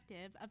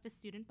perspective of the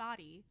student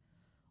body.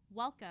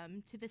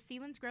 Welcome to the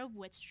Selinsgrove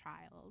Witch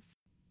Trials.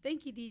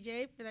 Thank you,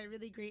 DJ, for that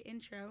really great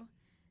intro.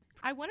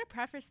 I want to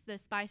preface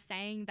this by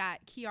saying that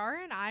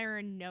Kiara and I are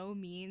in no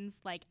means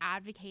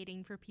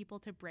advocating for people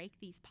to break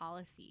these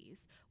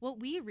policies.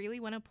 What we really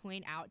want to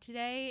point out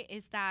today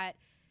is that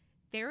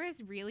there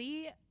is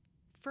really,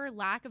 for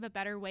lack of a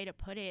better way to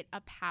put it,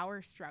 a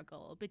power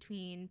struggle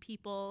between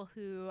people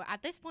who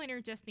at this point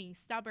are just being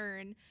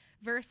stubborn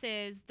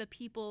versus the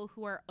people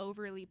who are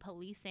overly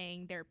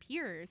policing their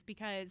peers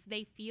because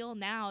they feel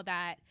now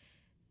that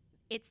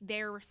it's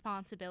their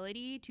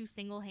responsibility to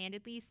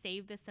single-handedly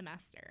save the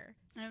semester.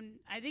 And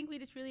I think we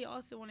just really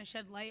also want to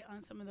shed light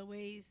on some of the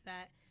ways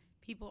that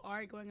people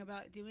are going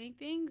about doing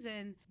things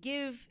and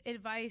give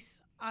advice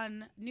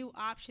on new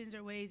options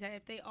or ways that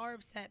if they are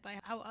upset by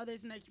how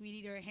others in our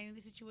community are handling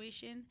the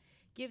situation,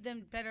 give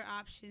them better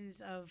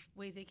options of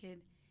ways they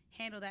could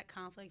handle that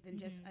conflict than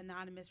just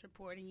anonymous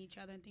reporting each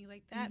other and things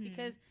like that.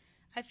 Because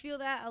I feel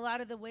that a lot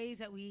of the ways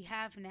that we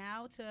have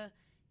now to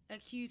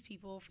accuse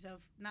people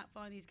of not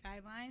following these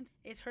guidelines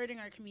is hurting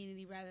our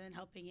community rather than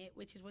helping it,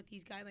 which is what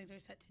these guidelines are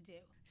set to do.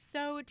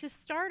 So to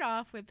start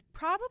off with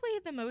probably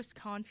the most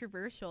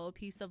controversial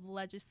piece of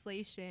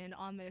legislation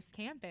on this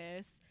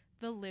campus,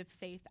 the Live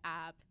Safe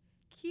app.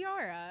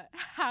 Kiara,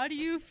 how do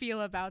you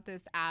feel about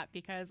this app?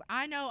 Because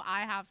I know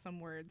I have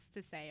some words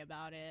to say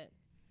about it.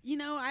 You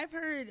know, I've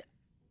heard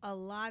a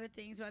lot of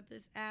things about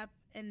this app,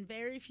 and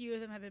very few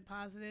of them have been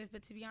positive.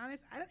 But to be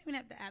honest, I don't even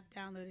have the app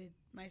downloaded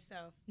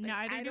myself. Like,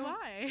 Neither do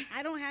I.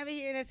 I don't have it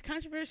here, and as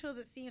controversial as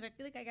it seems, I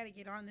feel like I got to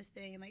get on this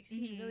thing and like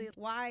see really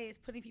why it's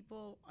putting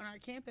people on our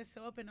campus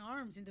so up in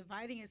arms and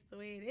dividing us the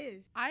way it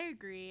is. I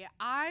agree.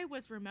 I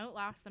was remote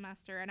last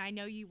semester, and I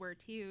know you were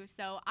too.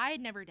 So I had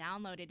never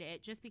downloaded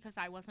it just because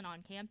I wasn't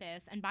on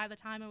campus. And by the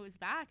time I was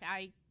back,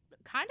 I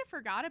kind of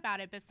forgot about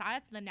it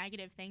besides the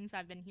negative things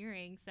I've been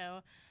hearing.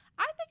 So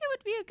I think it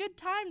would be a good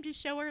time to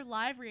show our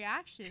live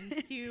reactions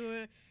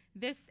to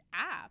this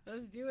app.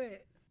 Let's do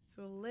it.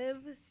 So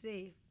Live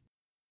Safe.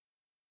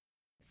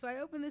 So I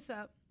open this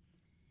up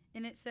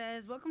and it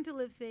says, welcome to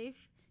Live Safe.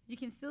 You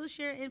can still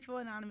share info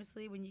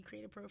anonymously when you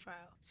create a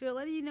profile. So it'll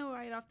let you know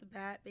right off the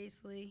bat,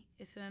 basically,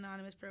 it's an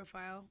anonymous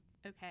profile.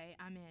 Okay,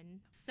 I'm in.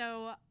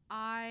 So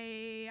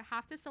I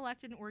have to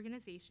select an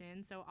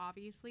organization. So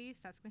obviously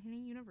Susquehanna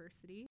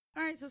University.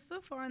 All right,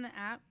 so far in the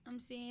app, I'm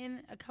seeing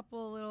a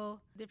couple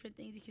little different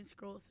things you can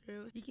scroll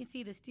through. You can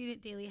see the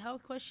Student Daily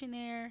Health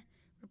Questionnaire,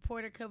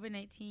 Reporter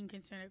COVID-19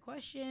 Concern or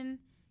Question,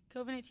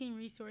 COVID-19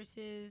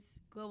 Resources,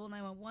 Global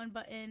 911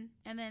 button,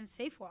 and then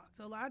Safe Walk.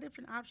 So a lot of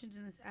different options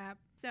in this app.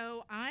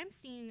 So I'm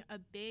seeing a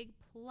big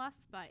plus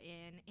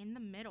button in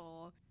the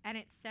middle, and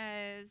it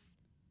says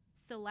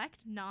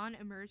select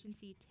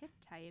non-emergency tip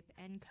type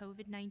and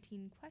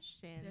COVID-19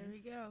 questions. There we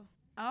go.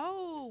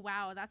 Oh,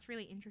 wow, that's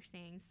really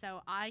interesting.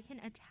 So I can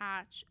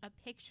attach a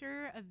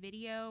picture, a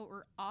video,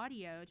 or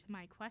audio to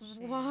my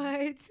question.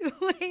 What?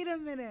 Wait a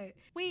minute.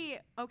 Wait,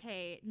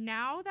 okay,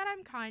 now that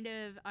I'm kind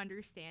of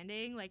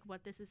understanding, like,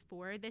 what this is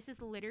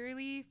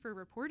literally for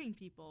reporting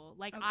people.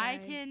 Like, Okay. I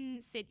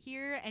can sit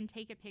here and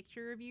take a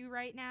picture of you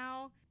right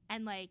now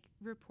and, like,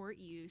 report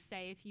you,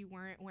 say if you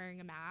weren't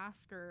wearing a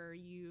mask or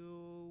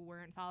you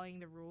weren't following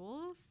the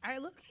rules. I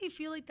low-key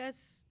feel like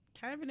that's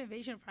kind of an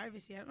invasion of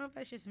privacy. I don't know if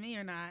that's just me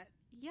or not.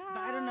 Yeah.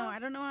 But I don't know. I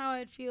don't know how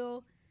I'd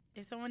feel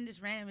if someone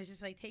just random is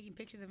just like taking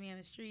pictures of me on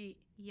the street.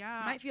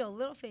 Yeah. I might feel a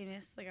little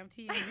famous, like I'm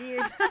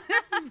TMZers.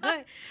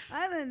 But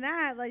other than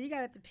that, like you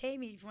gotta have to pay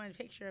me if you want a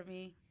picture of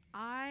me.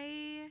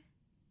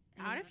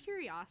 Out of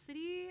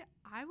curiosity,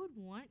 I would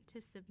want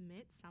to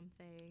submit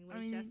something,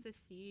 like, just to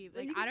see.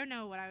 Like, I don't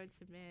know what I would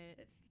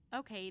submit.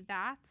 Okay,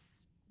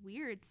 that's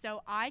weird.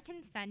 So I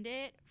can send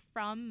it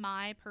from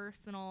my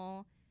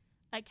personal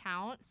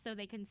account so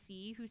they can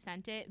see who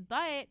sent it,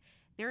 but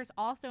there's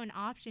also an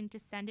option to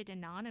send it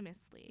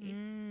anonymously.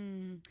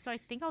 So I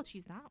think I'll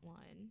choose that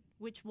one.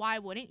 Which, why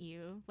wouldn't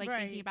you? Like,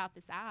 thinking about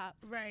this app.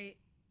 Right.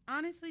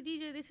 Honestly,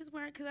 DJ, this is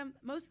where, because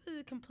most of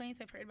the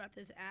complaints I've heard about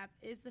this app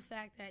is the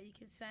fact that you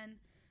can send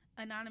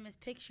anonymous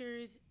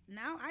pictures.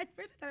 Now,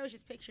 first I thought it was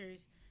just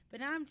pictures, but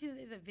now I'm seeing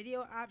there's a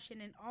video option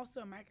and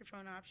also a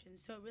microphone option.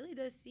 So it really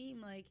does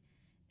seem like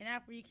an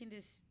app where you can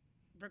just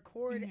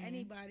record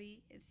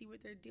anybody and see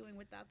what they're doing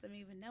without them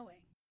even knowing.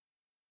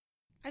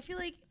 I feel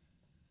like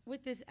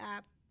with this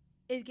app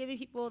is giving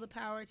people the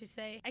power to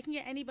say, I can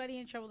get anybody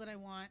in trouble that I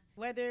want,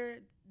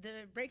 whether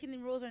they're breaking the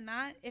rules or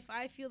not. If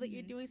I feel that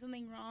you're doing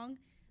something wrong,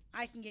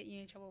 I can get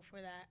you in trouble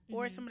for that.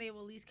 Or somebody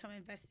will at least come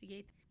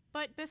investigate.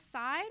 But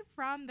beside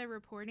from the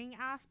reporting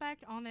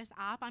aspect on this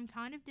app, I'm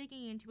kind of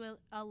digging into it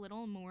a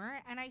little more,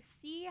 and I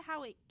see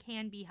how it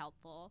can be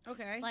helpful.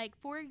 Okay. Like,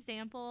 for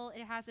example,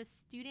 it has a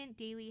student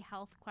daily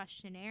health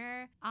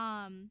questionnaire,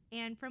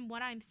 and from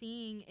what I'm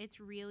seeing, it's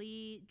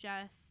really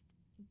just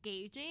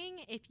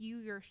gauging if you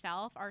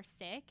yourself are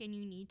sick and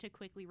you need to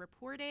quickly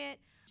report it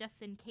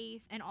just in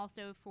case, and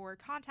also for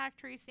contact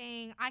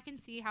tracing. I can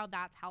see how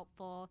that's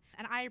helpful,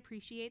 and I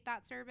appreciate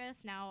that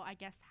service. Now, I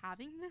guess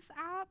having this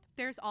app,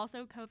 there's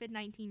also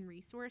COVID-19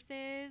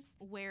 resources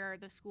where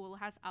the school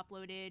has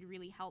uploaded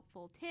really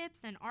helpful tips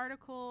and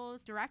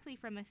articles directly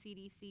from the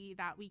CDC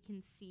that we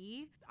can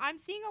see. I'm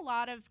seeing a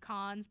lot of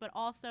cons, but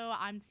also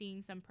I'm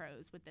seeing some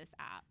pros with this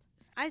app.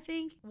 I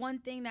think one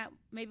thing that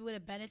maybe would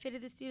have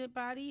benefited the student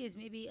body is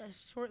maybe a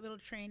short little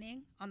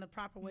training on the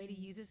proper way to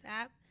use this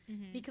app.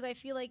 Because I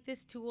feel like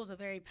this tool is a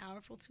very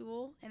powerful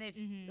tool. And if,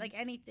 like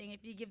anything,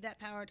 if you give that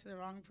power to the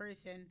wrong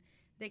person,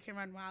 they can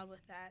run wild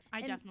with that.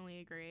 I definitely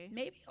agree.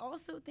 Maybe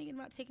also thinking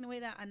about taking away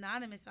that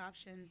anonymous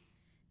option.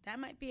 That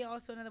might be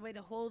also another way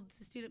to hold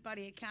the student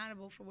body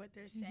accountable for what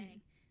they're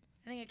saying.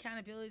 I think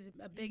accountability is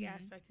a big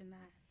aspect in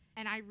that.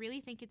 And I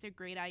really think it's a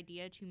great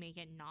idea to make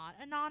it not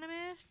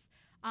anonymous,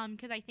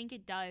 because I think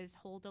it does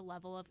hold a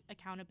level of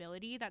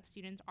accountability that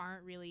students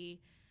aren't really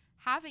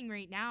having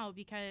right now.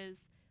 Because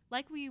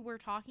like we were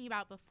talking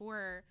about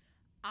before,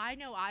 I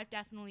know I've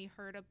definitely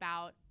heard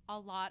about a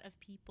lot of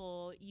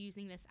people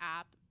using this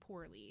app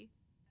poorly.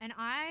 And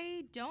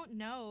I don't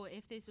know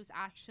if this was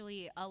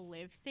actually a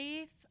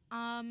LiveSafe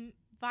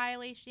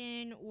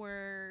violation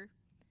or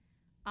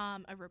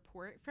a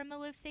report from the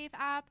LiveSafe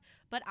app,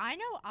 but I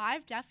know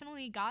I've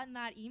definitely gotten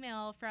that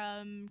email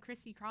from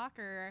Chrissy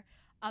Crocker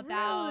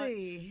about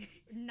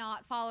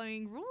not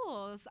following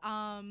rules.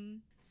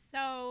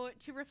 So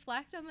to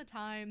reflect on the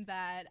time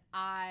that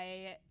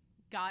I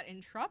got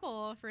in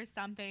trouble for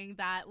something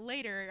that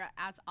later,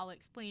 as I'll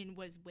explain,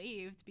 was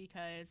waived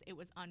because it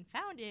was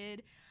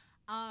unfounded,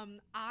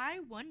 I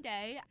one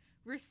day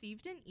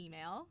received an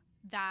email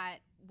that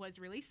was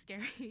really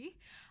scary.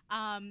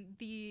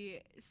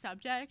 The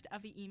subject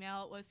of the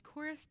email was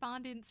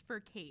correspondence for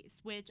case,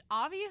 which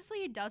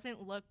obviously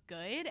doesn't look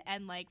good.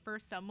 And like for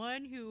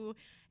someone who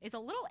is a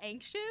little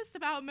anxious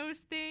about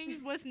most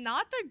things, was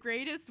not the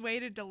greatest way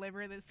to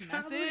deliver this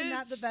message. Probably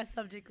not the best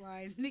subject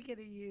line to get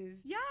it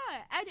used. Yeah,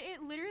 and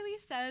it literally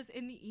says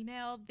in the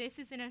email, "This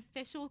is an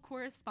official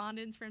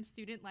correspondence from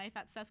student life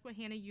at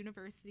Susquehanna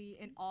University,"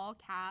 in all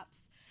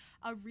caps.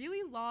 A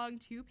really long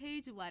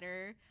 2-page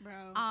letter.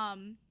 Bro.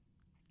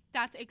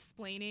 That's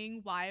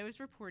explaining why it was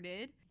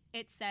reported.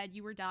 It said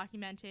you were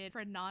documented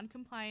for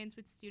non-compliance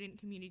with student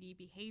community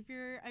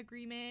behavior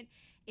agreement.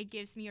 It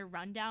gives me a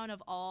rundown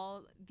of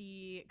all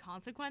the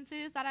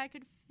consequences that I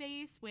could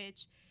face,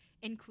 which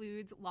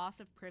includes loss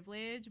of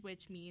privilege,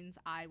 which means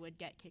I would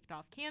get kicked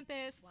off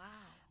campus.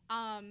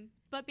 Wow.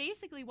 But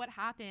basically what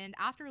happened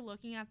after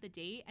looking at the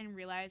date and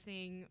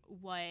realizing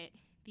what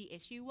the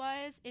issue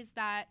was is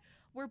that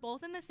we're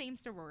both in the same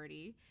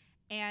sorority.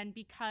 And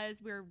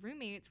because we're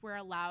roommates, we're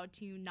allowed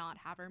to not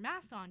have our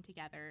masks on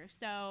together.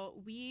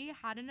 So we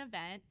had an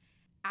event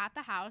at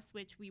the house,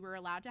 which we were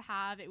allowed to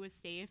have. It was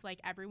safe. Like,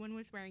 everyone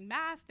was wearing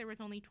masks. There was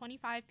only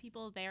 25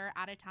 people there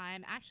at a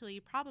time. Actually,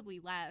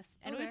 probably less.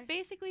 And it was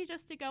basically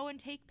just to go and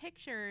take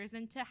pictures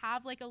and to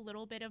have like a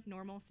little bit of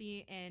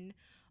normalcy in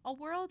a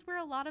world where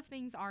a lot of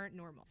things aren't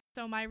normal.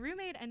 So my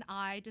roommate and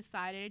I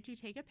decided to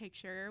take a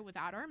picture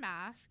without our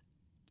masks.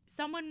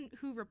 Someone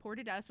who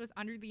reported us was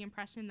under the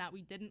impression that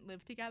we didn't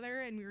live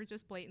together and we were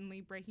just blatantly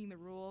breaking the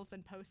rules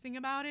and posting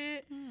about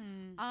it.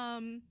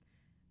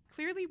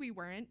 Clearly we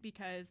weren't,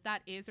 because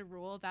that is a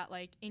rule that,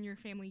 like, in your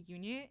family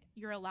unit,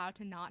 you're allowed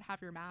to not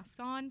have your mask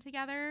on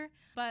together.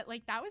 But,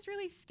 like, that was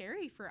really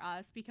scary for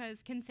us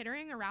because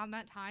considering around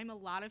that time, a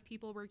lot of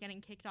people were getting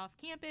kicked off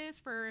campus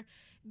for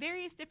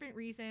various different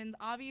reasons,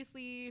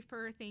 obviously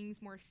for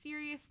things more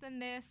serious than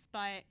this,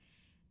 but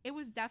it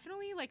was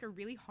definitely like a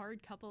really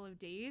hard couple of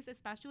days,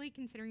 especially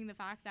considering the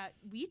fact that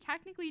we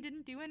technically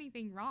didn't do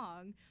anything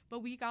wrong, but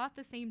we got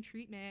the same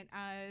treatment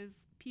as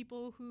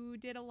people who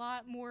did a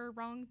lot more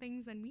wrong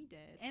things than we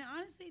did. And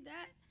honestly,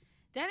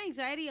 that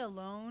anxiety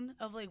alone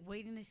of like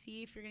waiting to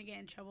see if you're going to get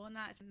in trouble or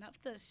not is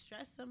enough to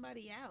stress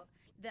somebody out.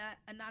 That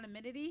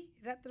anonymity,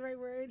 is that the right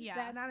word? Yeah.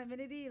 That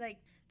anonymity, like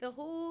the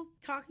whole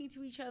talking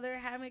to each other,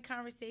 having a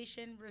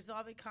conversation,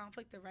 resolving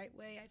conflict the right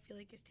way, I feel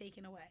like is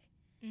taken away.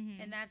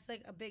 Mm-hmm. And that's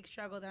like a big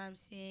struggle that I'm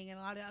seeing, and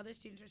a lot of other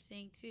students are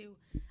seeing too.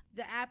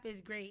 The app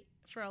is great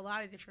for a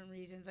lot of different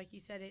reasons. Like you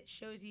said, it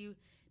shows you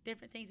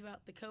different things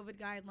about the COVID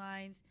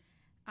guidelines.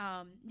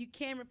 You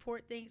can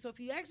report things. So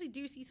if you actually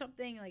do see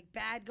something like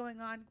bad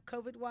going on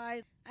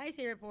COVID-wise, I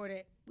say report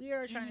it. We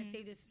are trying to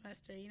save this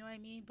semester, you know what I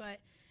mean? But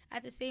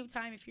at the same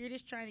time, if you're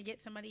just trying to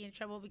get somebody in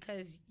trouble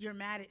because you're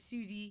mad at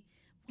Susie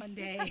one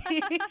day,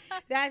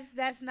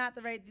 that's not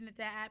the right thing that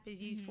app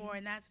is used for.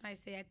 And that's when I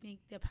say I think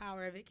the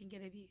power of it can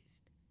get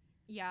abused.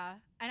 Yeah,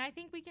 and I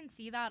think we can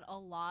see that a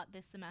lot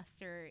this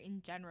semester in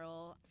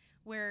general,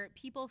 where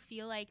people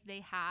feel like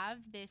they have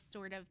this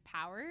sort of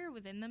power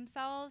within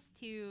themselves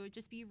to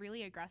just be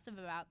really aggressive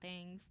about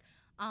things.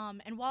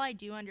 And while I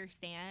do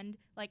understand,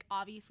 like,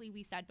 obviously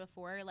we said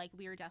before, like,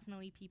 we are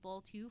definitely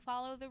people to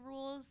follow the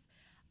rules,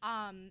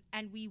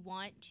 and we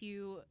want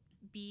to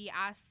be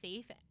as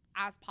safe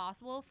as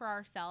possible for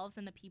ourselves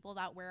and the people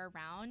that we're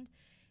around.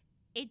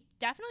 It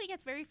definitely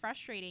gets very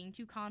frustrating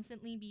to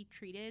constantly be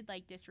treated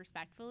like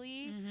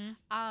disrespectfully,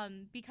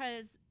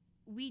 because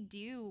we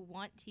do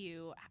want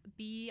to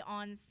be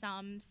on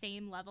some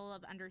same level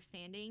of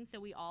understanding so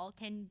we all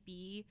can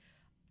be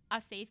a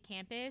safe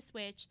campus,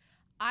 which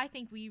I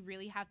think we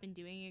really have been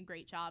doing a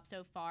great job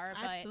so far.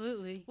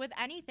 Absolutely. But with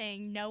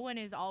anything, no one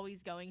is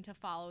always going to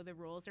follow the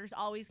rules. There's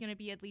always going to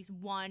be at least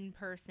one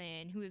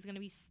person who is going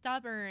to be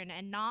stubborn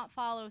and not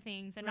follow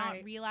things and not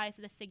realize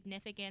the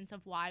significance of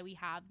why we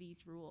have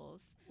these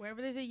rules.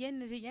 Wherever there's a yin,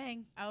 there's a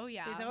yang. Oh,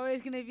 yeah. There's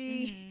always going to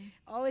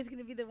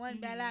be the one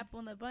bad apple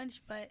in the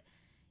bunch. But,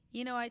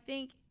 you know, I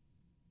think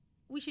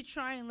we should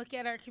try and look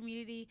at our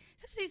community,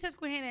 especially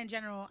Susquehanna in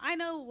general. I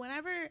know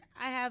whenever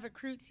I have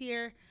recruits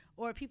here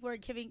or people are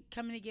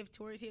coming to give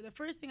tours here, the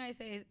first thing I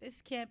say is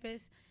this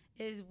campus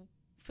is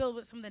filled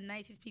with some of the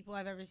nicest people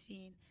I've ever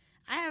seen.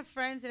 I have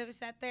friends that have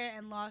sat there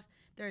and lost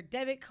their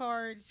debit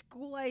card,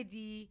 school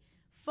ID,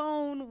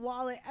 phone,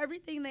 wallet,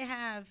 everything they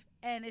have,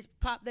 and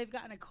they've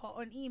gotten a call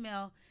or an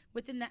email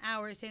within the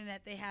hour saying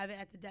that they have it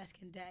at the desk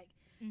and deck.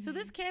 So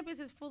this campus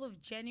is full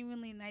of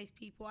genuinely nice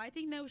people. I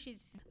think that we should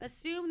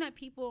assume that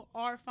people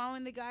are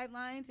following the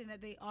guidelines and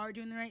that they are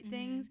doing the right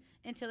things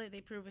until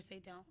they prove us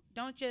they don't.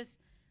 Don't just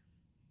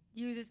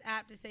use this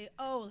app to say,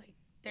 oh, like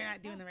they're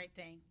not doing the right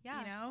thing.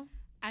 Yeah. You know?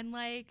 And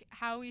like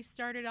how we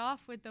started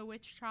off with the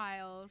witch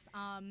trials,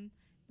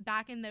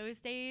 back in those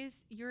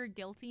days, you're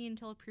guilty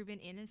until proven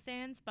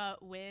innocent,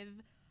 but with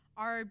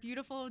our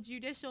beautiful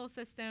judicial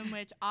system,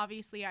 which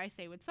obviously I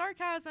say with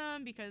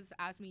sarcasm because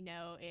as we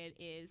know, it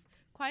is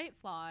quite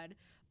flawed.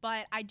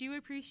 But I do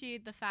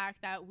appreciate the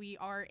fact that we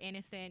are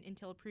innocent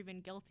until proven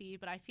guilty,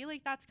 but I feel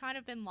like that's kind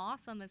of been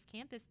lost on this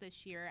campus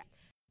this year.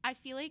 I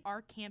feel like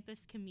our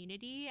campus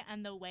community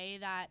and the way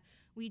that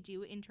we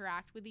do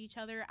interact with each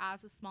other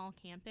as a small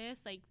campus,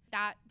 like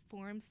that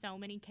forms so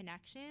many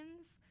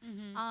connections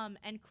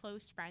and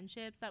close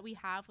friendships that we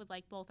have with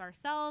like both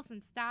ourselves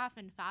and staff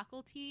and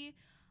faculty.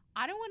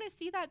 I don't want to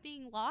see that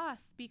being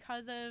lost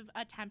because of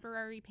a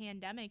temporary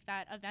pandemic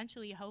that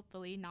eventually,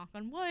 hopefully, knock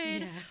on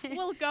wood,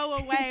 will go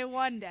away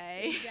one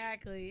day.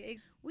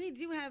 Exactly. We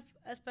do have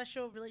a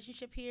special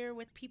relationship here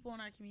with people in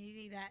our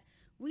community that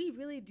we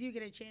really do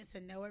get a chance to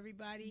know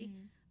everybody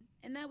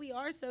and that we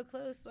are so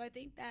close. So I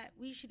think that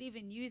we should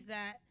even use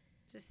that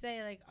to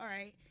say, like, all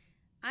right,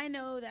 I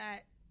know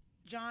that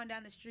John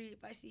down the street,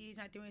 if I see he's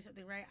not doing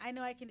something right, I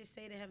know I can just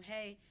say to him,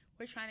 hey,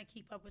 we're trying to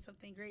keep up with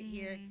something great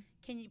here.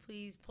 Can you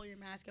please pull your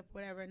mask up,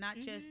 whatever? Not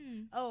just,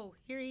 oh,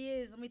 here he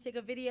is. Let me take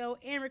a video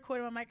and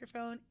record him on my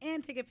microphone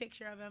and take a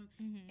picture of him.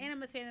 And I'm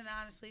going to say it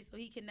honestly so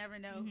he can never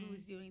know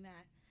who's doing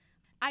that.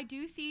 I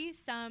do see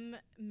some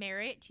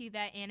merit to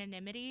the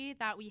anonymity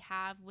that we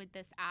have with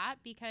this app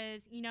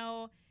because, you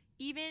know,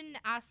 even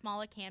as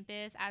small a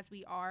campus as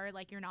we are,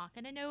 like, you're not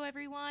going to know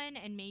everyone,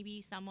 and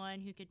maybe someone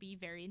who could be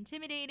very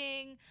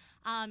intimidating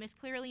is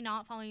clearly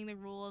not following the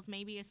rules,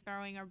 maybe is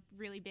throwing a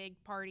really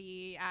big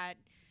party at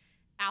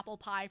apple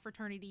pie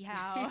fraternity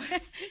house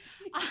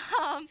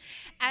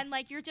and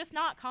like you're just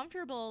not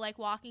comfortable like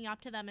walking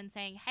up to them and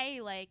saying,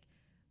 hey, like,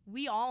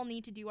 we all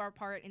need to do our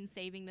part in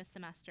saving this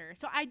semester.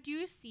 So I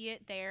do see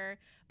it there,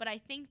 but I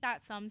think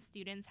that some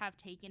students have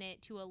taken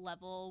it to a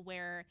level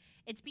where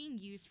it's being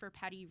used for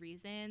petty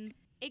reasons.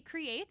 It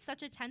creates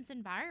such a tense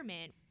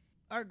environment.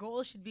 Our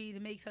goal should be to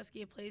make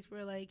Susky a place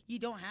where, like, you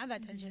don't have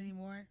that tension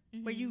anymore,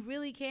 where you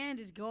really can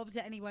just go up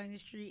to anybody in the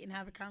street and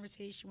have a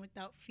conversation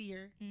without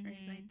fear or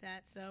anything like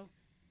that. So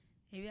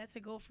maybe that's a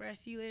goal for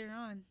SU later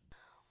on.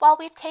 While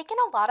we've taken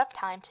a lot of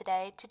time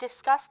today to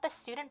discuss the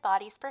student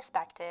body's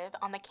perspective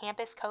on the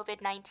campus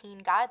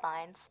COVID-19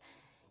 guidelines,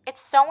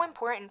 it's so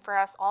important for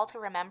us all to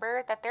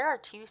remember that there are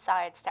two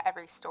sides to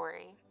every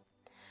story.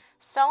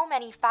 So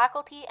many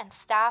faculty and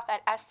staff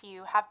at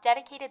SU have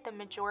dedicated the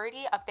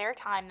majority of their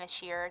time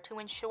this year to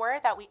ensure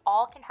that we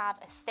all can have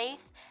a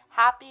safe,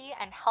 happy,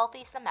 and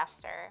healthy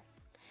semester.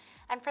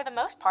 And for the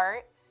most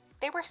part,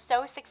 they were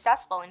so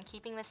successful in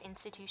keeping this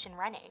institution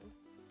running.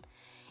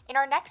 In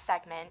our next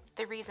segment,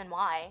 The Reason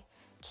Why,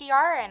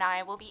 Kiara and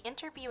I will be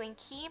interviewing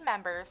key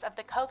members of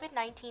the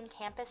COVID-19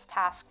 Campus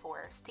Task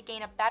Force to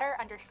gain a better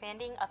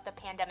understanding of the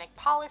pandemic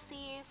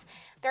policies,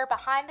 their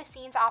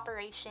behind-the-scenes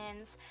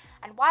operations,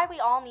 and why we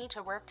all need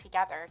to work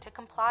together to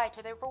comply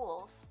to the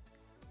rules.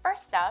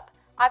 First up,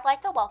 I'd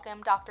like to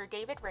welcome Dr.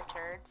 David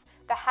Richards,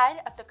 the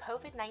head of the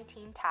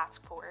COVID-19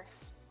 Task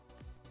Force.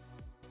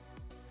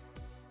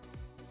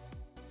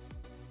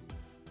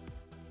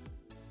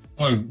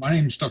 Hello, my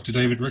name is Dr.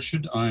 David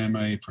Richard. I am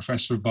a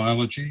professor of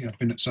biology. I've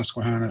been at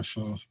Susquehanna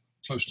for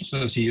close to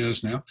 30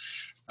 years now,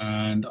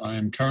 and I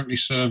am currently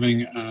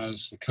serving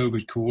as the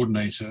COVID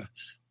coordinator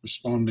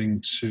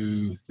responding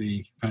to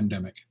the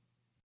pandemic.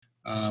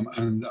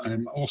 And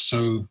I'm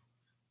also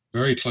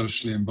very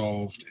closely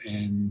involved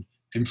in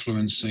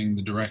influencing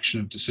the direction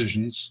of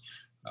decisions.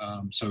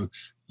 So,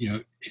 you know,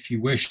 if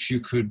you wish,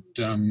 you could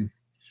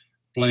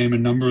blame a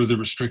number of the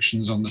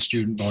restrictions on the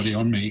student body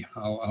on me.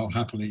 I'll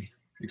happily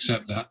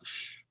accept that.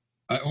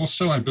 I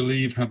also, I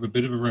believe, have a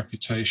bit of a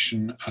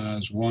reputation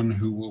as one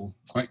who will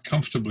quite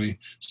comfortably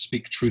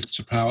speak truth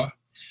to power.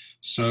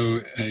 So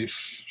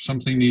if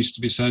something needs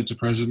to be said to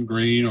President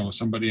Green or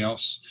somebody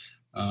else,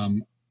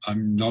 I'm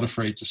not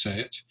afraid to say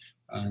it.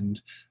 And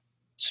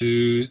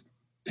to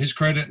his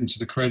credit and to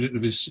the credit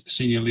of his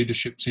senior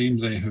leadership team,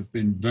 they have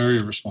been very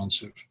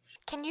responsive.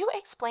 Can you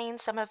explain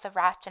some of the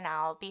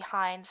rationale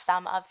behind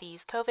some of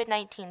these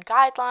COVID-19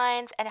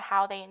 guidelines and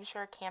how they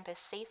ensure campus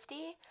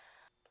safety?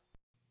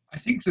 I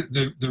think that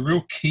the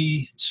real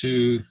key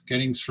to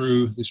getting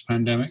through this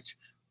pandemic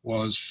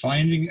was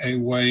finding a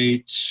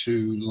way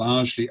to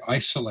largely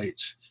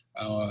isolate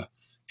our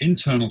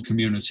internal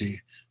community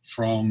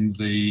from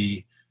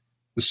the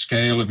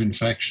scale of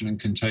infection and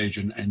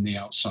contagion in the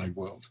outside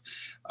world.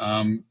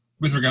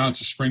 With regard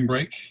to spring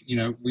break, you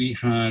know, we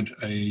had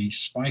a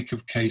spike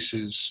of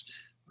cases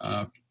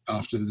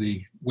after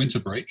the winter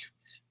break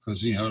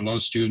because, you know, a lot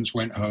of students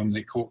went home,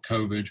 they caught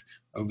COVID.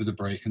 over the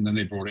break, and then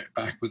they brought it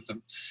back with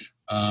them.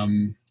 I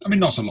mean,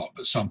 not a lot,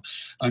 but some.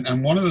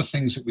 And one of the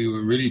things that we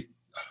were really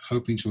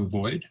hoping to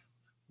avoid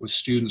was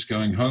students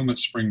going home at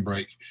spring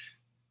break,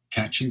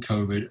 catching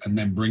COVID, and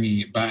then bringing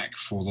it back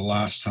for the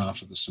last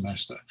half of the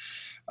semester.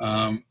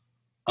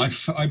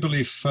 I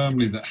believe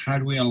firmly that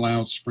had we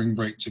allowed spring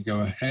break to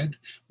go ahead,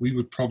 we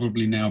would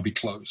probably now be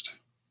closed.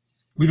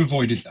 We've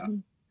avoided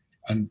that.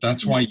 And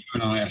that's why you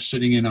and I are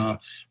sitting in our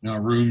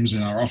rooms,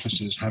 in our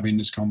offices, having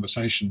this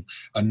conversation,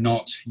 and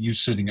not you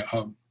sitting at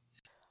home.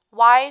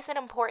 Why is it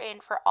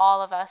important for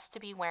all of us to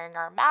be wearing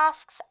our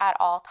masks at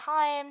all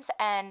times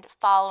and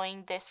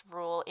following this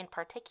rule in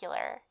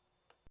particular?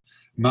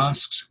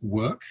 Masks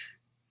work.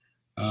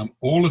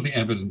 All of the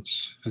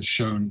evidence has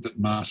shown that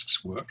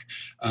masks work.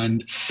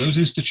 And those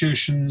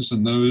institutions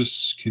and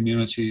those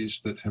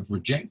communities that have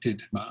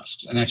rejected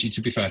masks, and actually,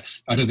 to be fair,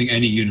 I don't think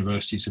any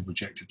universities have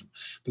rejected them,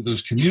 but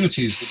those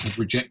communities that have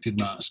rejected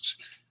masks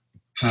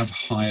have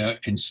higher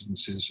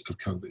incidences of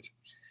COVID.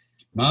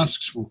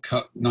 Masks will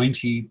cut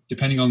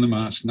depending on the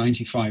mask,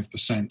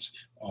 95%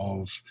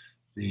 of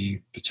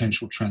the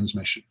potential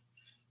transmission.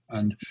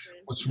 And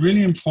what's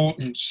really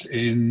important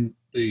in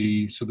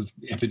the sort of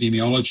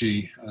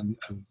epidemiology and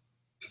of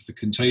the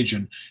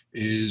contagion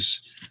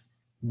is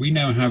we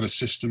now have a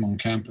system on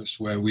campus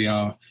where we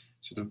are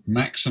sort of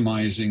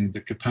maximizing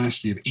the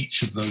capacity of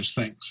each of those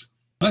things.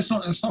 Let's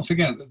not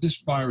forget that this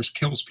virus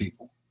kills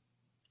people.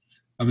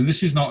 I mean,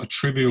 this is not a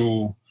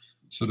trivial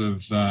sort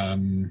of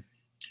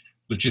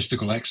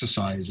logistical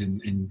exercise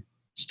in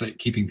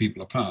keeping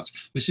people apart.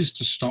 This is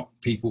to stop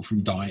people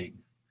from dying.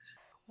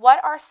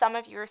 What are some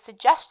of your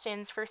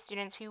suggestions for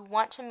students who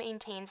want to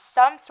maintain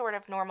some sort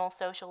of normal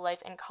social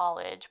life in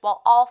college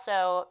while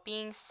also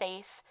being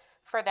safe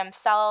for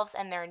themselves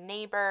and their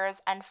neighbors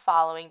and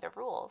following the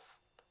rules?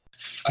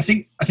 I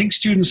think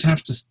students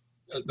have to,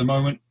 at the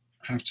moment,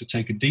 have to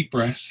take a deep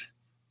breath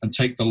and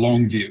take the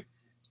long view,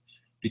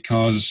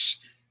 because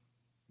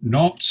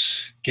not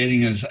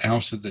getting us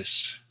out of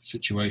this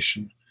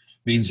situation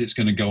means it's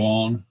going to go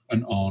on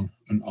and on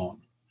and on.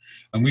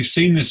 And we've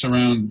seen this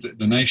around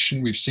the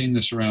nation, we've seen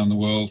this around the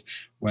world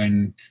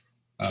when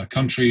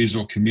countries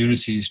or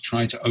communities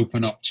try to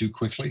open up too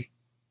quickly,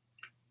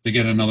 they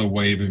get another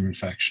wave of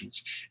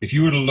infections. If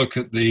you were to look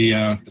at the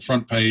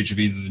front page of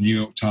either the New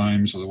York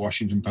Times or the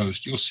Washington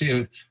Post, you'll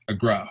see a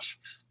graph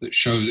that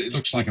shows it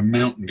looks like a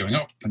mountain going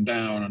up and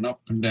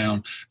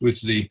down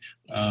with the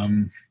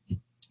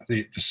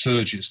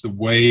surges, the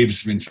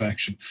waves of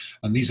infection.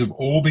 And these have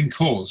all been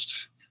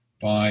caused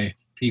by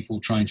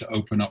people trying to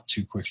open up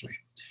too quickly.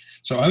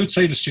 So I would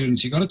say to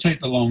students, you've got to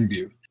take the long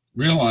view.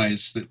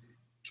 Realize that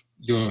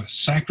your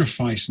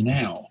sacrifice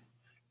now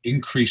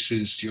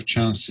increases your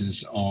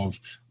chances of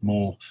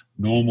more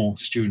normal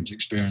student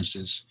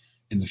experiences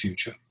in the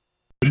future.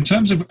 But in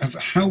terms of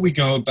how we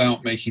go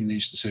about making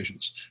these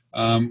decisions,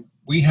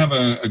 we have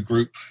a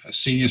group, a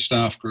senior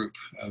staff group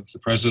of the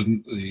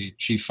president, the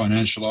chief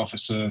financial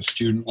officer,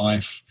 student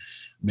life,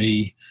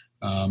 me,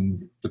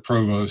 the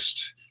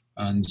provost,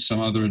 and some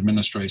other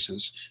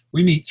administrators.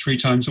 We meet 3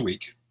 times a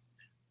week,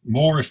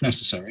 more if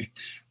necessary,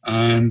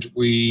 and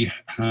we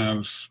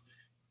have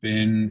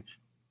been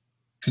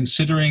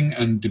considering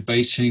and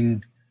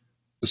debating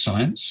the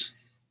science,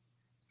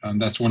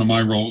 and that's one of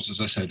my roles,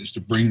 as I said, is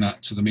to bring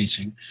that to the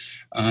meeting.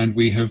 And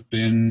we have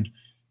been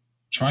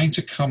trying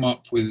to come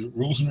up with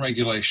rules and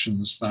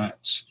regulations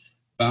that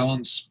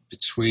balance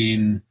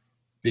between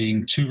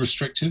being too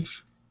restrictive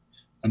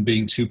and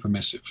being too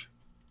permissive.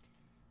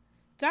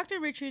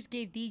 Dr. Richards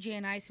gave DJ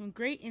and I some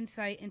great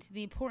insight into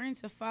the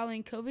importance of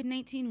following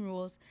COVID-19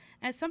 rules,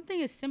 as something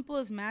as simple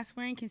as mask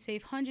wearing can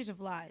save hundreds of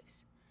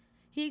lives.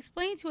 He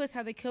explained to us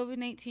how the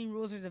COVID-19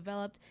 rules are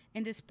developed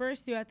and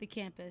dispersed throughout the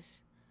campus.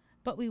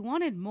 But we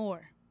wanted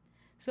more.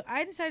 So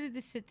I decided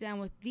to sit down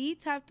with the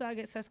top dog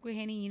at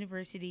Susquehanna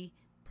University,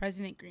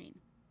 President Green.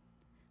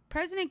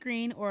 President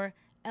Green, or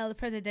El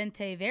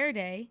Presidente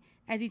Verde,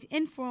 as he's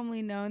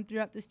informally known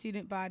throughout the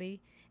student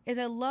body, is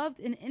a loved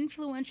and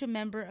influential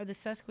member of the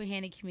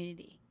Susquehanna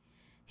community.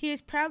 He has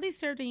proudly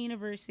served the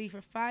university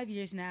for 5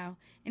 years now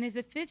and is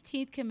the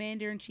 15th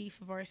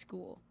Commander-in-Chief of our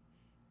school.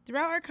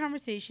 Throughout our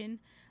conversation,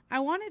 I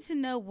wanted to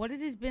know what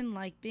it has been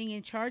like being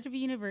in charge of a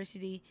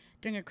university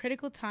during a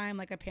critical time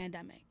like a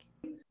pandemic.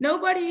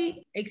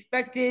 Nobody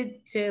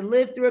expected to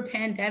live through a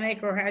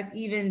pandemic or has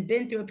even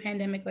been through a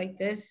pandemic like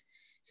this.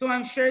 So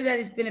I'm sure that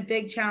it's been a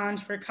big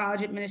challenge for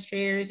college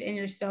administrators and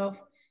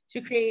yourself to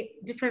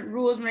create different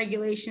rules and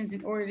regulations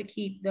in order to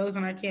keep those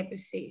on our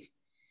campus safe.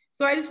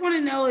 So I just want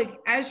to know,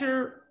 as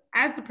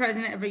the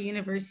president of a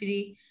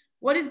university,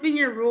 what has been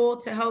your role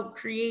to help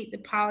create the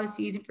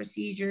policies and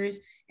procedures,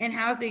 and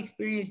how's the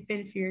experience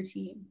been for your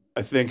team?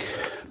 I think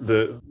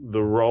the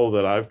role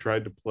that I've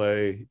tried to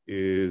play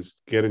is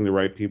getting the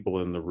right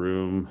people in the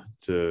room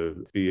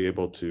to be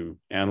able to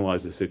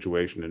analyze the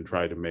situation and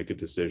try to make a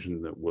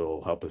decision that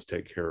will help us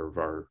take care of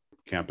our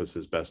campus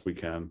as best we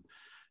can.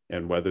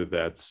 And whether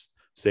that's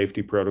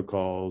safety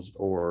protocols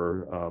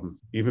or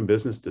even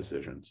business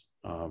decisions.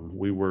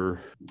 We were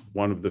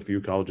one of the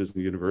few colleges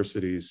and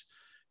universities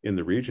in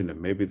the region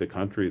and maybe the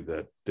country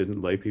that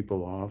didn't lay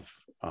people off.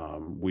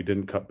 We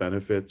didn't cut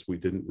benefits. We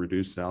didn't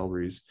reduce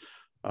salaries.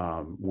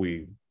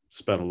 We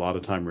spent a lot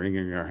of time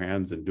wringing our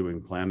hands and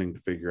doing planning to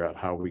figure out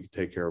how we could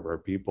take care of our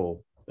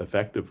people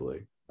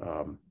effectively.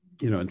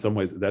 In some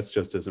ways, that's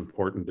just as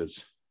important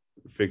as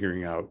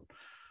figuring out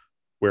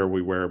where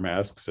we wear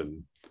masks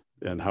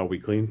and how we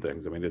clean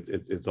things. I mean,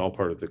 it's all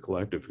part of the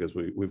collective because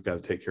we've got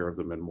to take care of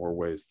them in more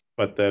ways.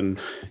 But then,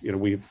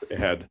 we've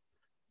had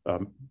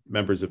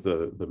members of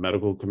the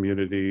medical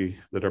community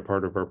that are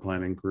part of our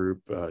planning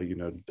group.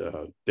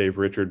 Dave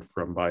Richard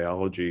from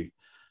biology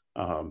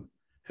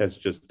has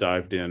just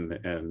dived in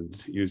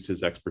and used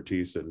his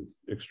expertise in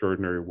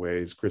extraordinary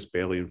ways. Chris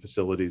Bailey in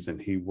facilities, and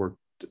he worked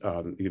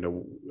on,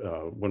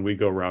 when we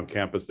go around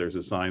campus, there's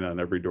a sign on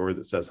every door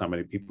that says how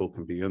many people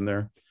can be in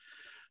there.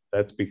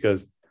 That's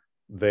because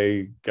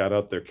they got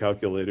out their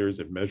calculators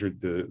and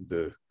measured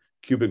the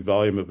cubic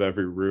volume of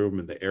every room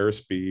and the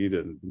airspeed.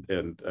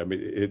 And I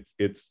mean,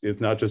 it's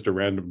not just a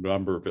random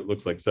number. If it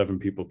looks like 7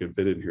 people can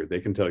fit in here,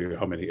 they can tell you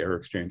how many air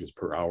exchanges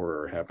per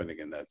hour are happening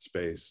in that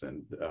space.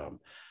 And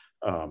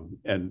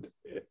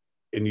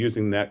in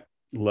using that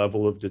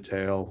level of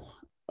detail,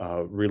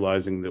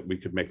 realizing that we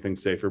could make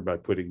things safer by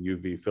putting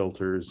UV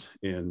filters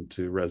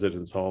into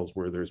residence halls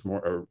where there's more,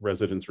 or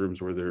residence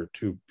rooms where there are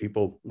 2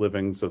 people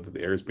living so that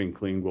the air is being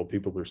cleaned while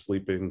people are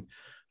sleeping.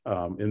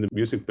 In the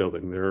music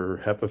building, there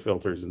are HEPA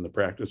filters in the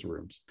practice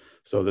rooms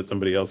so that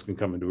somebody else can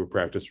come into a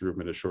practice room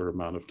in a short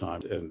amount of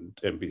time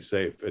and be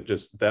safe. And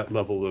just that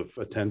level of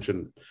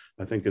attention,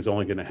 I think, is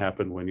only going to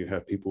happen when you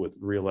have people with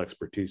real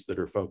expertise that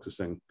are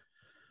focusing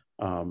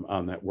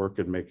on that work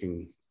and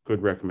making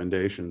good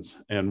recommendations.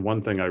 And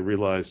one thing I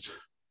realized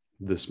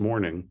this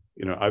morning,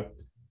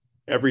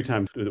 every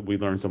time that we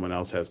learn someone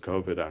else has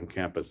COVID on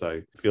campus,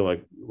 I feel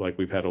like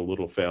we've had a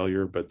little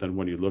failure. But then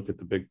when you look at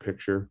the big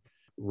picture,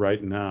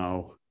 right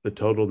now, the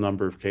total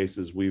number of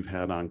cases we've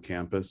had on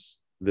campus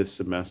this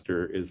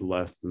semester is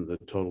less than the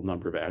total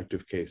number of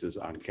active cases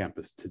on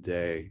campus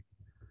today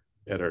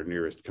at our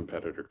nearest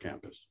competitor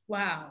campus.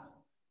 Wow.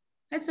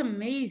 That's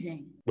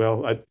amazing.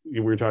 Well,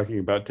 we were talking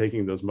about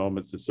taking those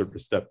moments to sort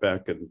of step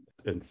back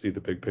and see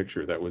the big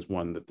picture. That was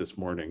one that this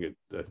morning,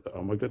 I thought,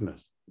 oh my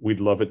goodness, we'd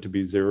love it to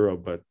be 0,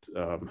 but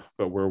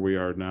where we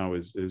are now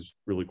is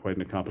really quite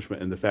an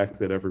accomplishment. And the fact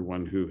that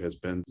everyone who has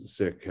been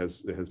sick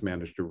has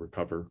managed to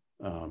recover,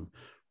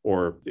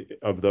 or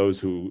of those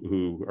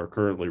who are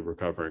currently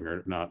recovering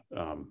are not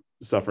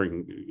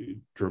suffering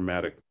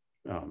dramatic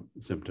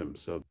symptoms.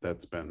 So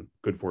that's been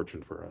good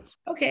fortune for us.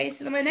 Okay,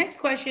 so my next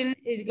question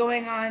is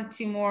going on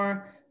to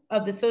more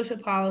of the social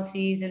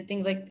policies and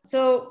things like that.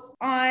 So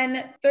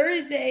on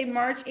Thursday,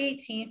 March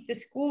 18th, the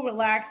school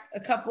relaxed a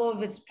couple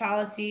of its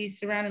policies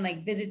surrounding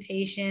like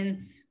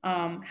visitation,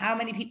 how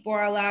many people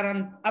are allowed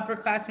on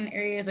upperclassmen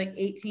areas like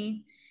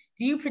 18.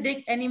 Do you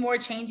predict any more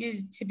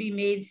changes to be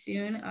made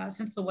soon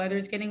since the weather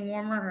is getting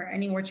warmer, or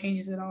any more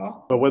changes at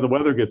all? But when the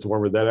weather gets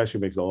warmer, that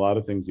actually makes a lot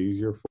of things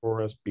easier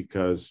for us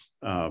because,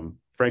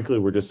 frankly,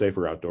 we're just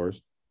safer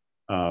outdoors.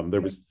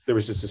 There was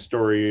just a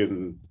story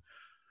in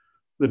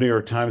the New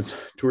York Times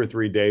 2 or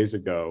 3 days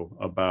ago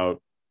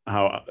about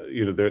how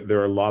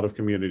there are a lot of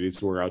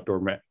communities where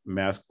outdoor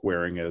mask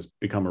wearing has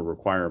become a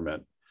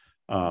requirement,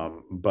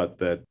 but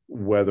that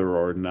whether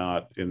or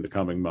not in the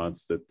coming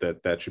months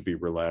that should be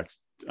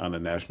relaxed on a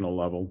national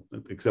level,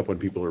 except when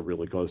people are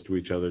really close to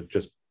each other,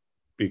 just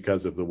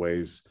because of the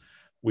ways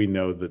we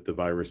know that the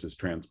virus is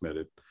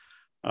transmitted.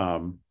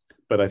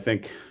 But I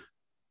think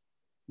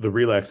the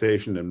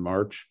relaxation in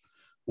March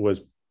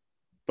was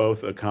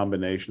both a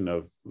combination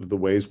of the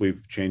ways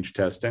we've changed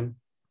testing,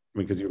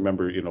 because you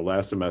remember,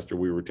 last semester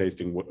we were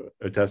testing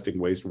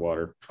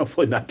wastewater,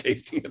 hopefully not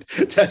tasting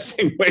it,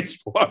 testing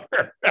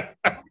wastewater.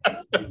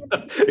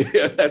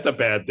 Yeah, that's a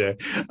bad day.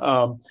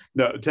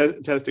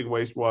 Testing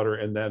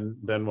wastewater, and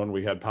then when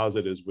we had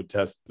positives, would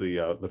test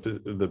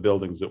the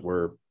buildings that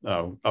were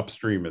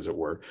upstream, as it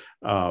were.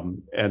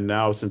 And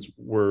now, since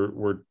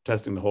we're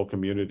testing the whole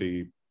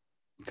community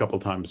a couple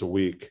times a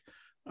week,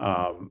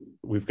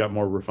 we've got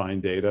more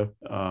refined data,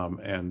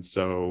 and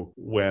so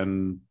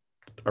when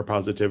our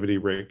positivity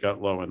rate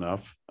got low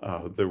enough,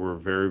 there were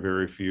very,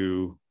 very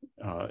few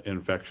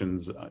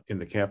infections in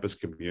the campus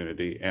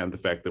community, and the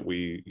fact that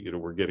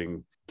we're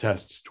getting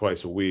tests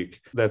twice a week,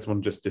 that's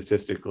when just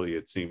statistically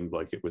it seemed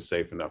like it was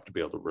safe enough to be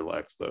able to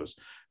relax those.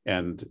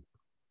 And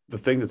the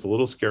thing that's a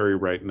little scary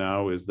right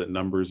now is that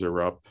numbers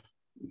are up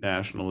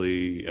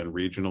nationally and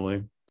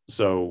regionally.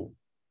 So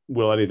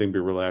will anything be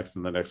relaxed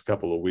in the next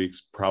couple of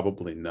weeks?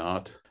 Probably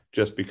not,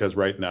 just because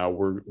right now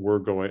we're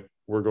going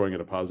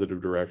in a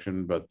positive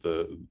direction, but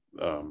the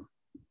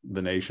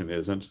nation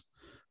isn't.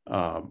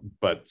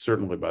 But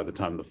certainly by the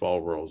time the fall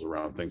rolls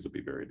around, things will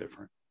be very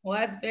different. Well,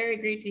 that's very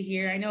great to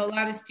hear. I know a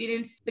lot of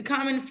students, the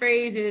common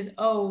phrase is,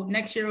 oh,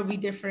 next year will be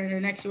different,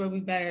 or next year will be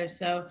better.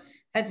 So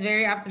that's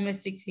very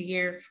optimistic to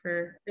hear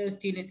for those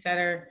students that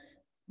are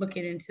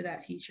looking into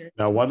that future.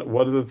 Now, one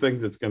of the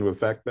things that's going to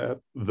affect that,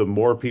 the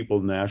more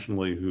people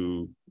nationally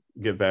who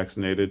get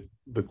vaccinated,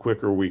 the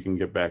quicker we can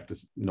get back to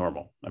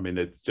normal. I mean,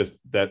 it's just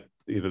that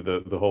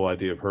the whole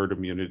idea of herd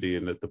immunity,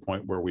 and at the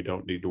point where we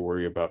don't need to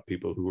worry about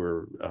people who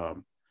are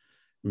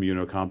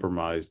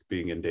immunocompromised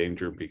being in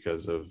danger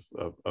because of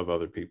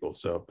other people.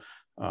 So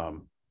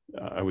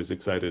I was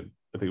excited,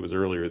 I think it was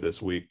earlier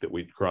this week, that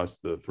we'd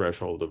crossed the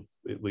threshold of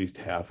at least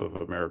half of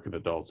American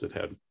adults that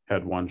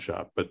had one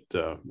shot. But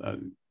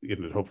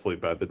hopefully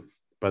by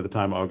the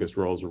time August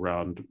rolls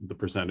around, the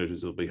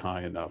percentages will be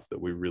high enough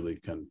that we really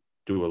can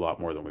do a lot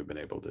more than we've been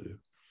able to do.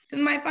 So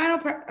my final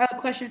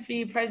question for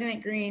you,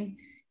 President Green,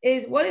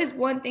 is what is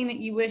one thing that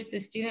you wish the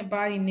student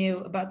body knew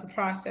about the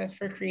process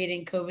for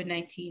creating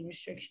COVID-19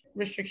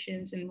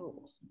 restrictions and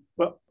rules?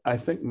 Well, I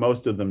think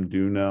most of them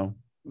do know.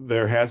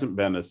 There hasn't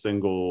been a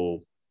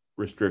single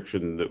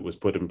restriction that was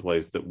put in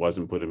place that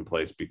wasn't put in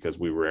place because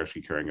we were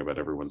actually caring about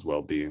everyone's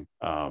well-being.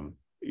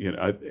 And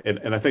I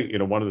think,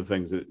 one of the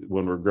things that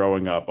when we're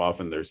growing up,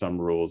 often there's some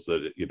rules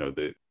that,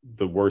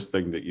 the worst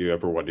thing that you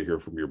ever want to hear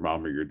from your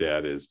mom or your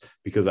dad is,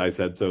 because I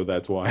said so,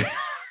 that's why.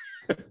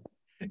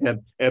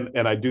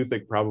 And I do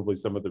think probably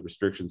some of the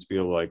restrictions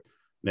feel like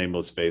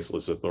nameless,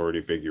 faceless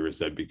authority figure has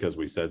said, because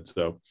we said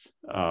so.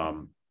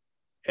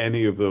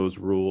 Any of those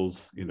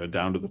rules,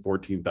 down to the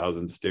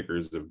 14,000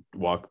 stickers of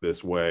walk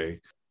this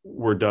way,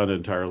 were done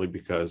entirely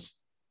because,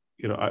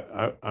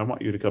 I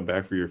want you to come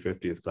back for your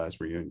 50th class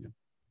reunion.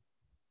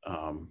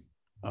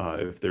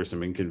 If there's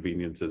some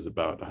inconveniences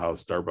about how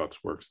Starbucks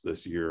works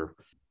this year,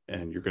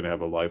 and you're going to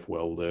have a life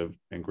well lived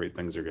and great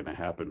things are going to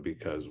happen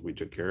because we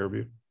took care of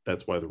you,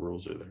 that's why the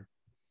rules are there.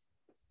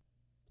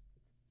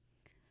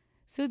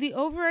 So the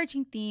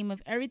overarching theme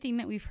of everything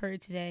that we've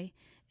heard today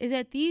is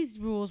that these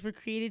rules were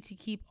created to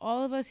keep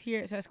all of us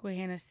here at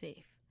Susquehanna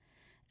safe.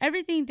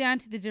 Everything down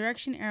to the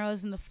direction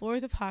arrows and the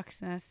floors of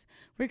Hawksnest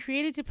were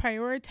created to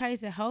prioritize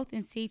the health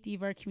and safety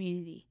of our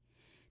community.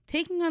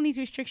 Taking on these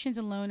restrictions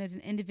alone as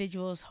an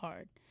individual is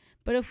hard,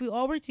 but if we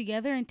all work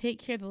together and take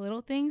care of the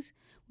little things,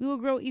 we will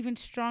grow even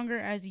stronger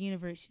as a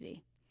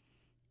university.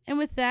 And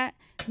with that,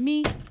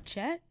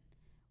 Chet,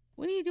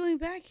 what are you doing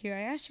back here?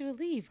 I asked you to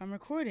leave. I'm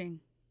recording.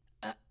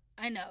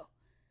 I know,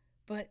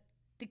 but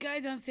the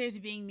guys downstairs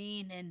are being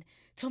mean and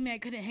told me I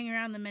couldn't hang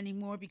around them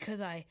anymore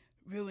because I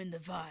ruined the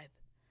vibe.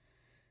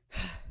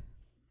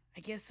 I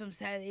guess some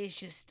Saturdays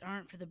just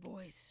aren't for the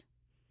boys.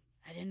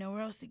 I didn't know where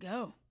else to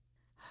go.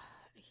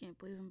 I can't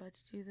believe I'm about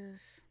to do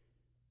this.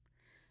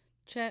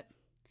 Chet,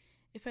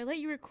 if I let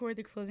you record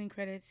the closing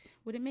credits,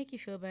 would it make you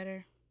feel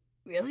better?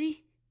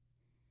 Really?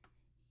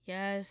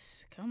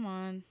 Yes, come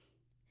on.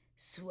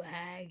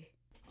 Swag.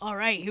 All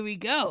right, here we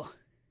go.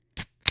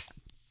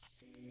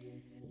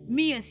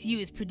 Me.Us.U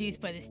is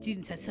produced by the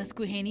students at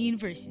Susquehanna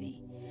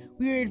University.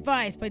 We are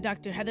advised by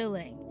Dr. Heather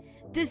Lang.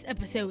 This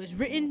episode was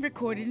written,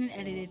 recorded, and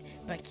edited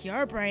by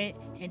Kiara Bryant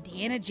and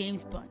Deanna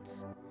James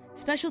Bunce.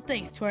 Special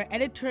thanks to our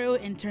editorial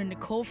intern,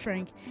 Nicole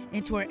Frank,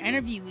 and to our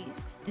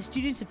interviewees, the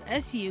students of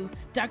SU,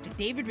 Dr.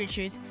 David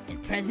Richards,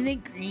 and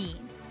President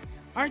Green.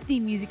 Our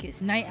theme music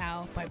is Night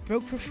Owl by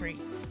Broke for Free.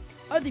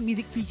 Other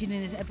music featured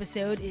in this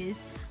episode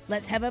is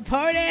Let's Have a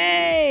Party!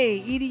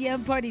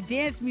 EDM party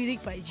dance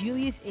music by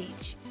Julius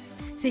H.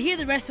 To hear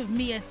the rest of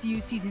Me.Us.U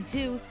Season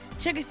 2,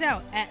 check us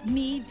out at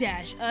me-us-u.org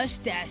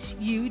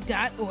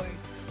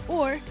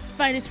or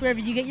find us wherever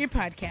you get your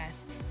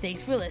podcasts.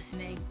 Thanks for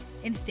listening,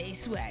 and stay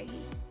swaggy.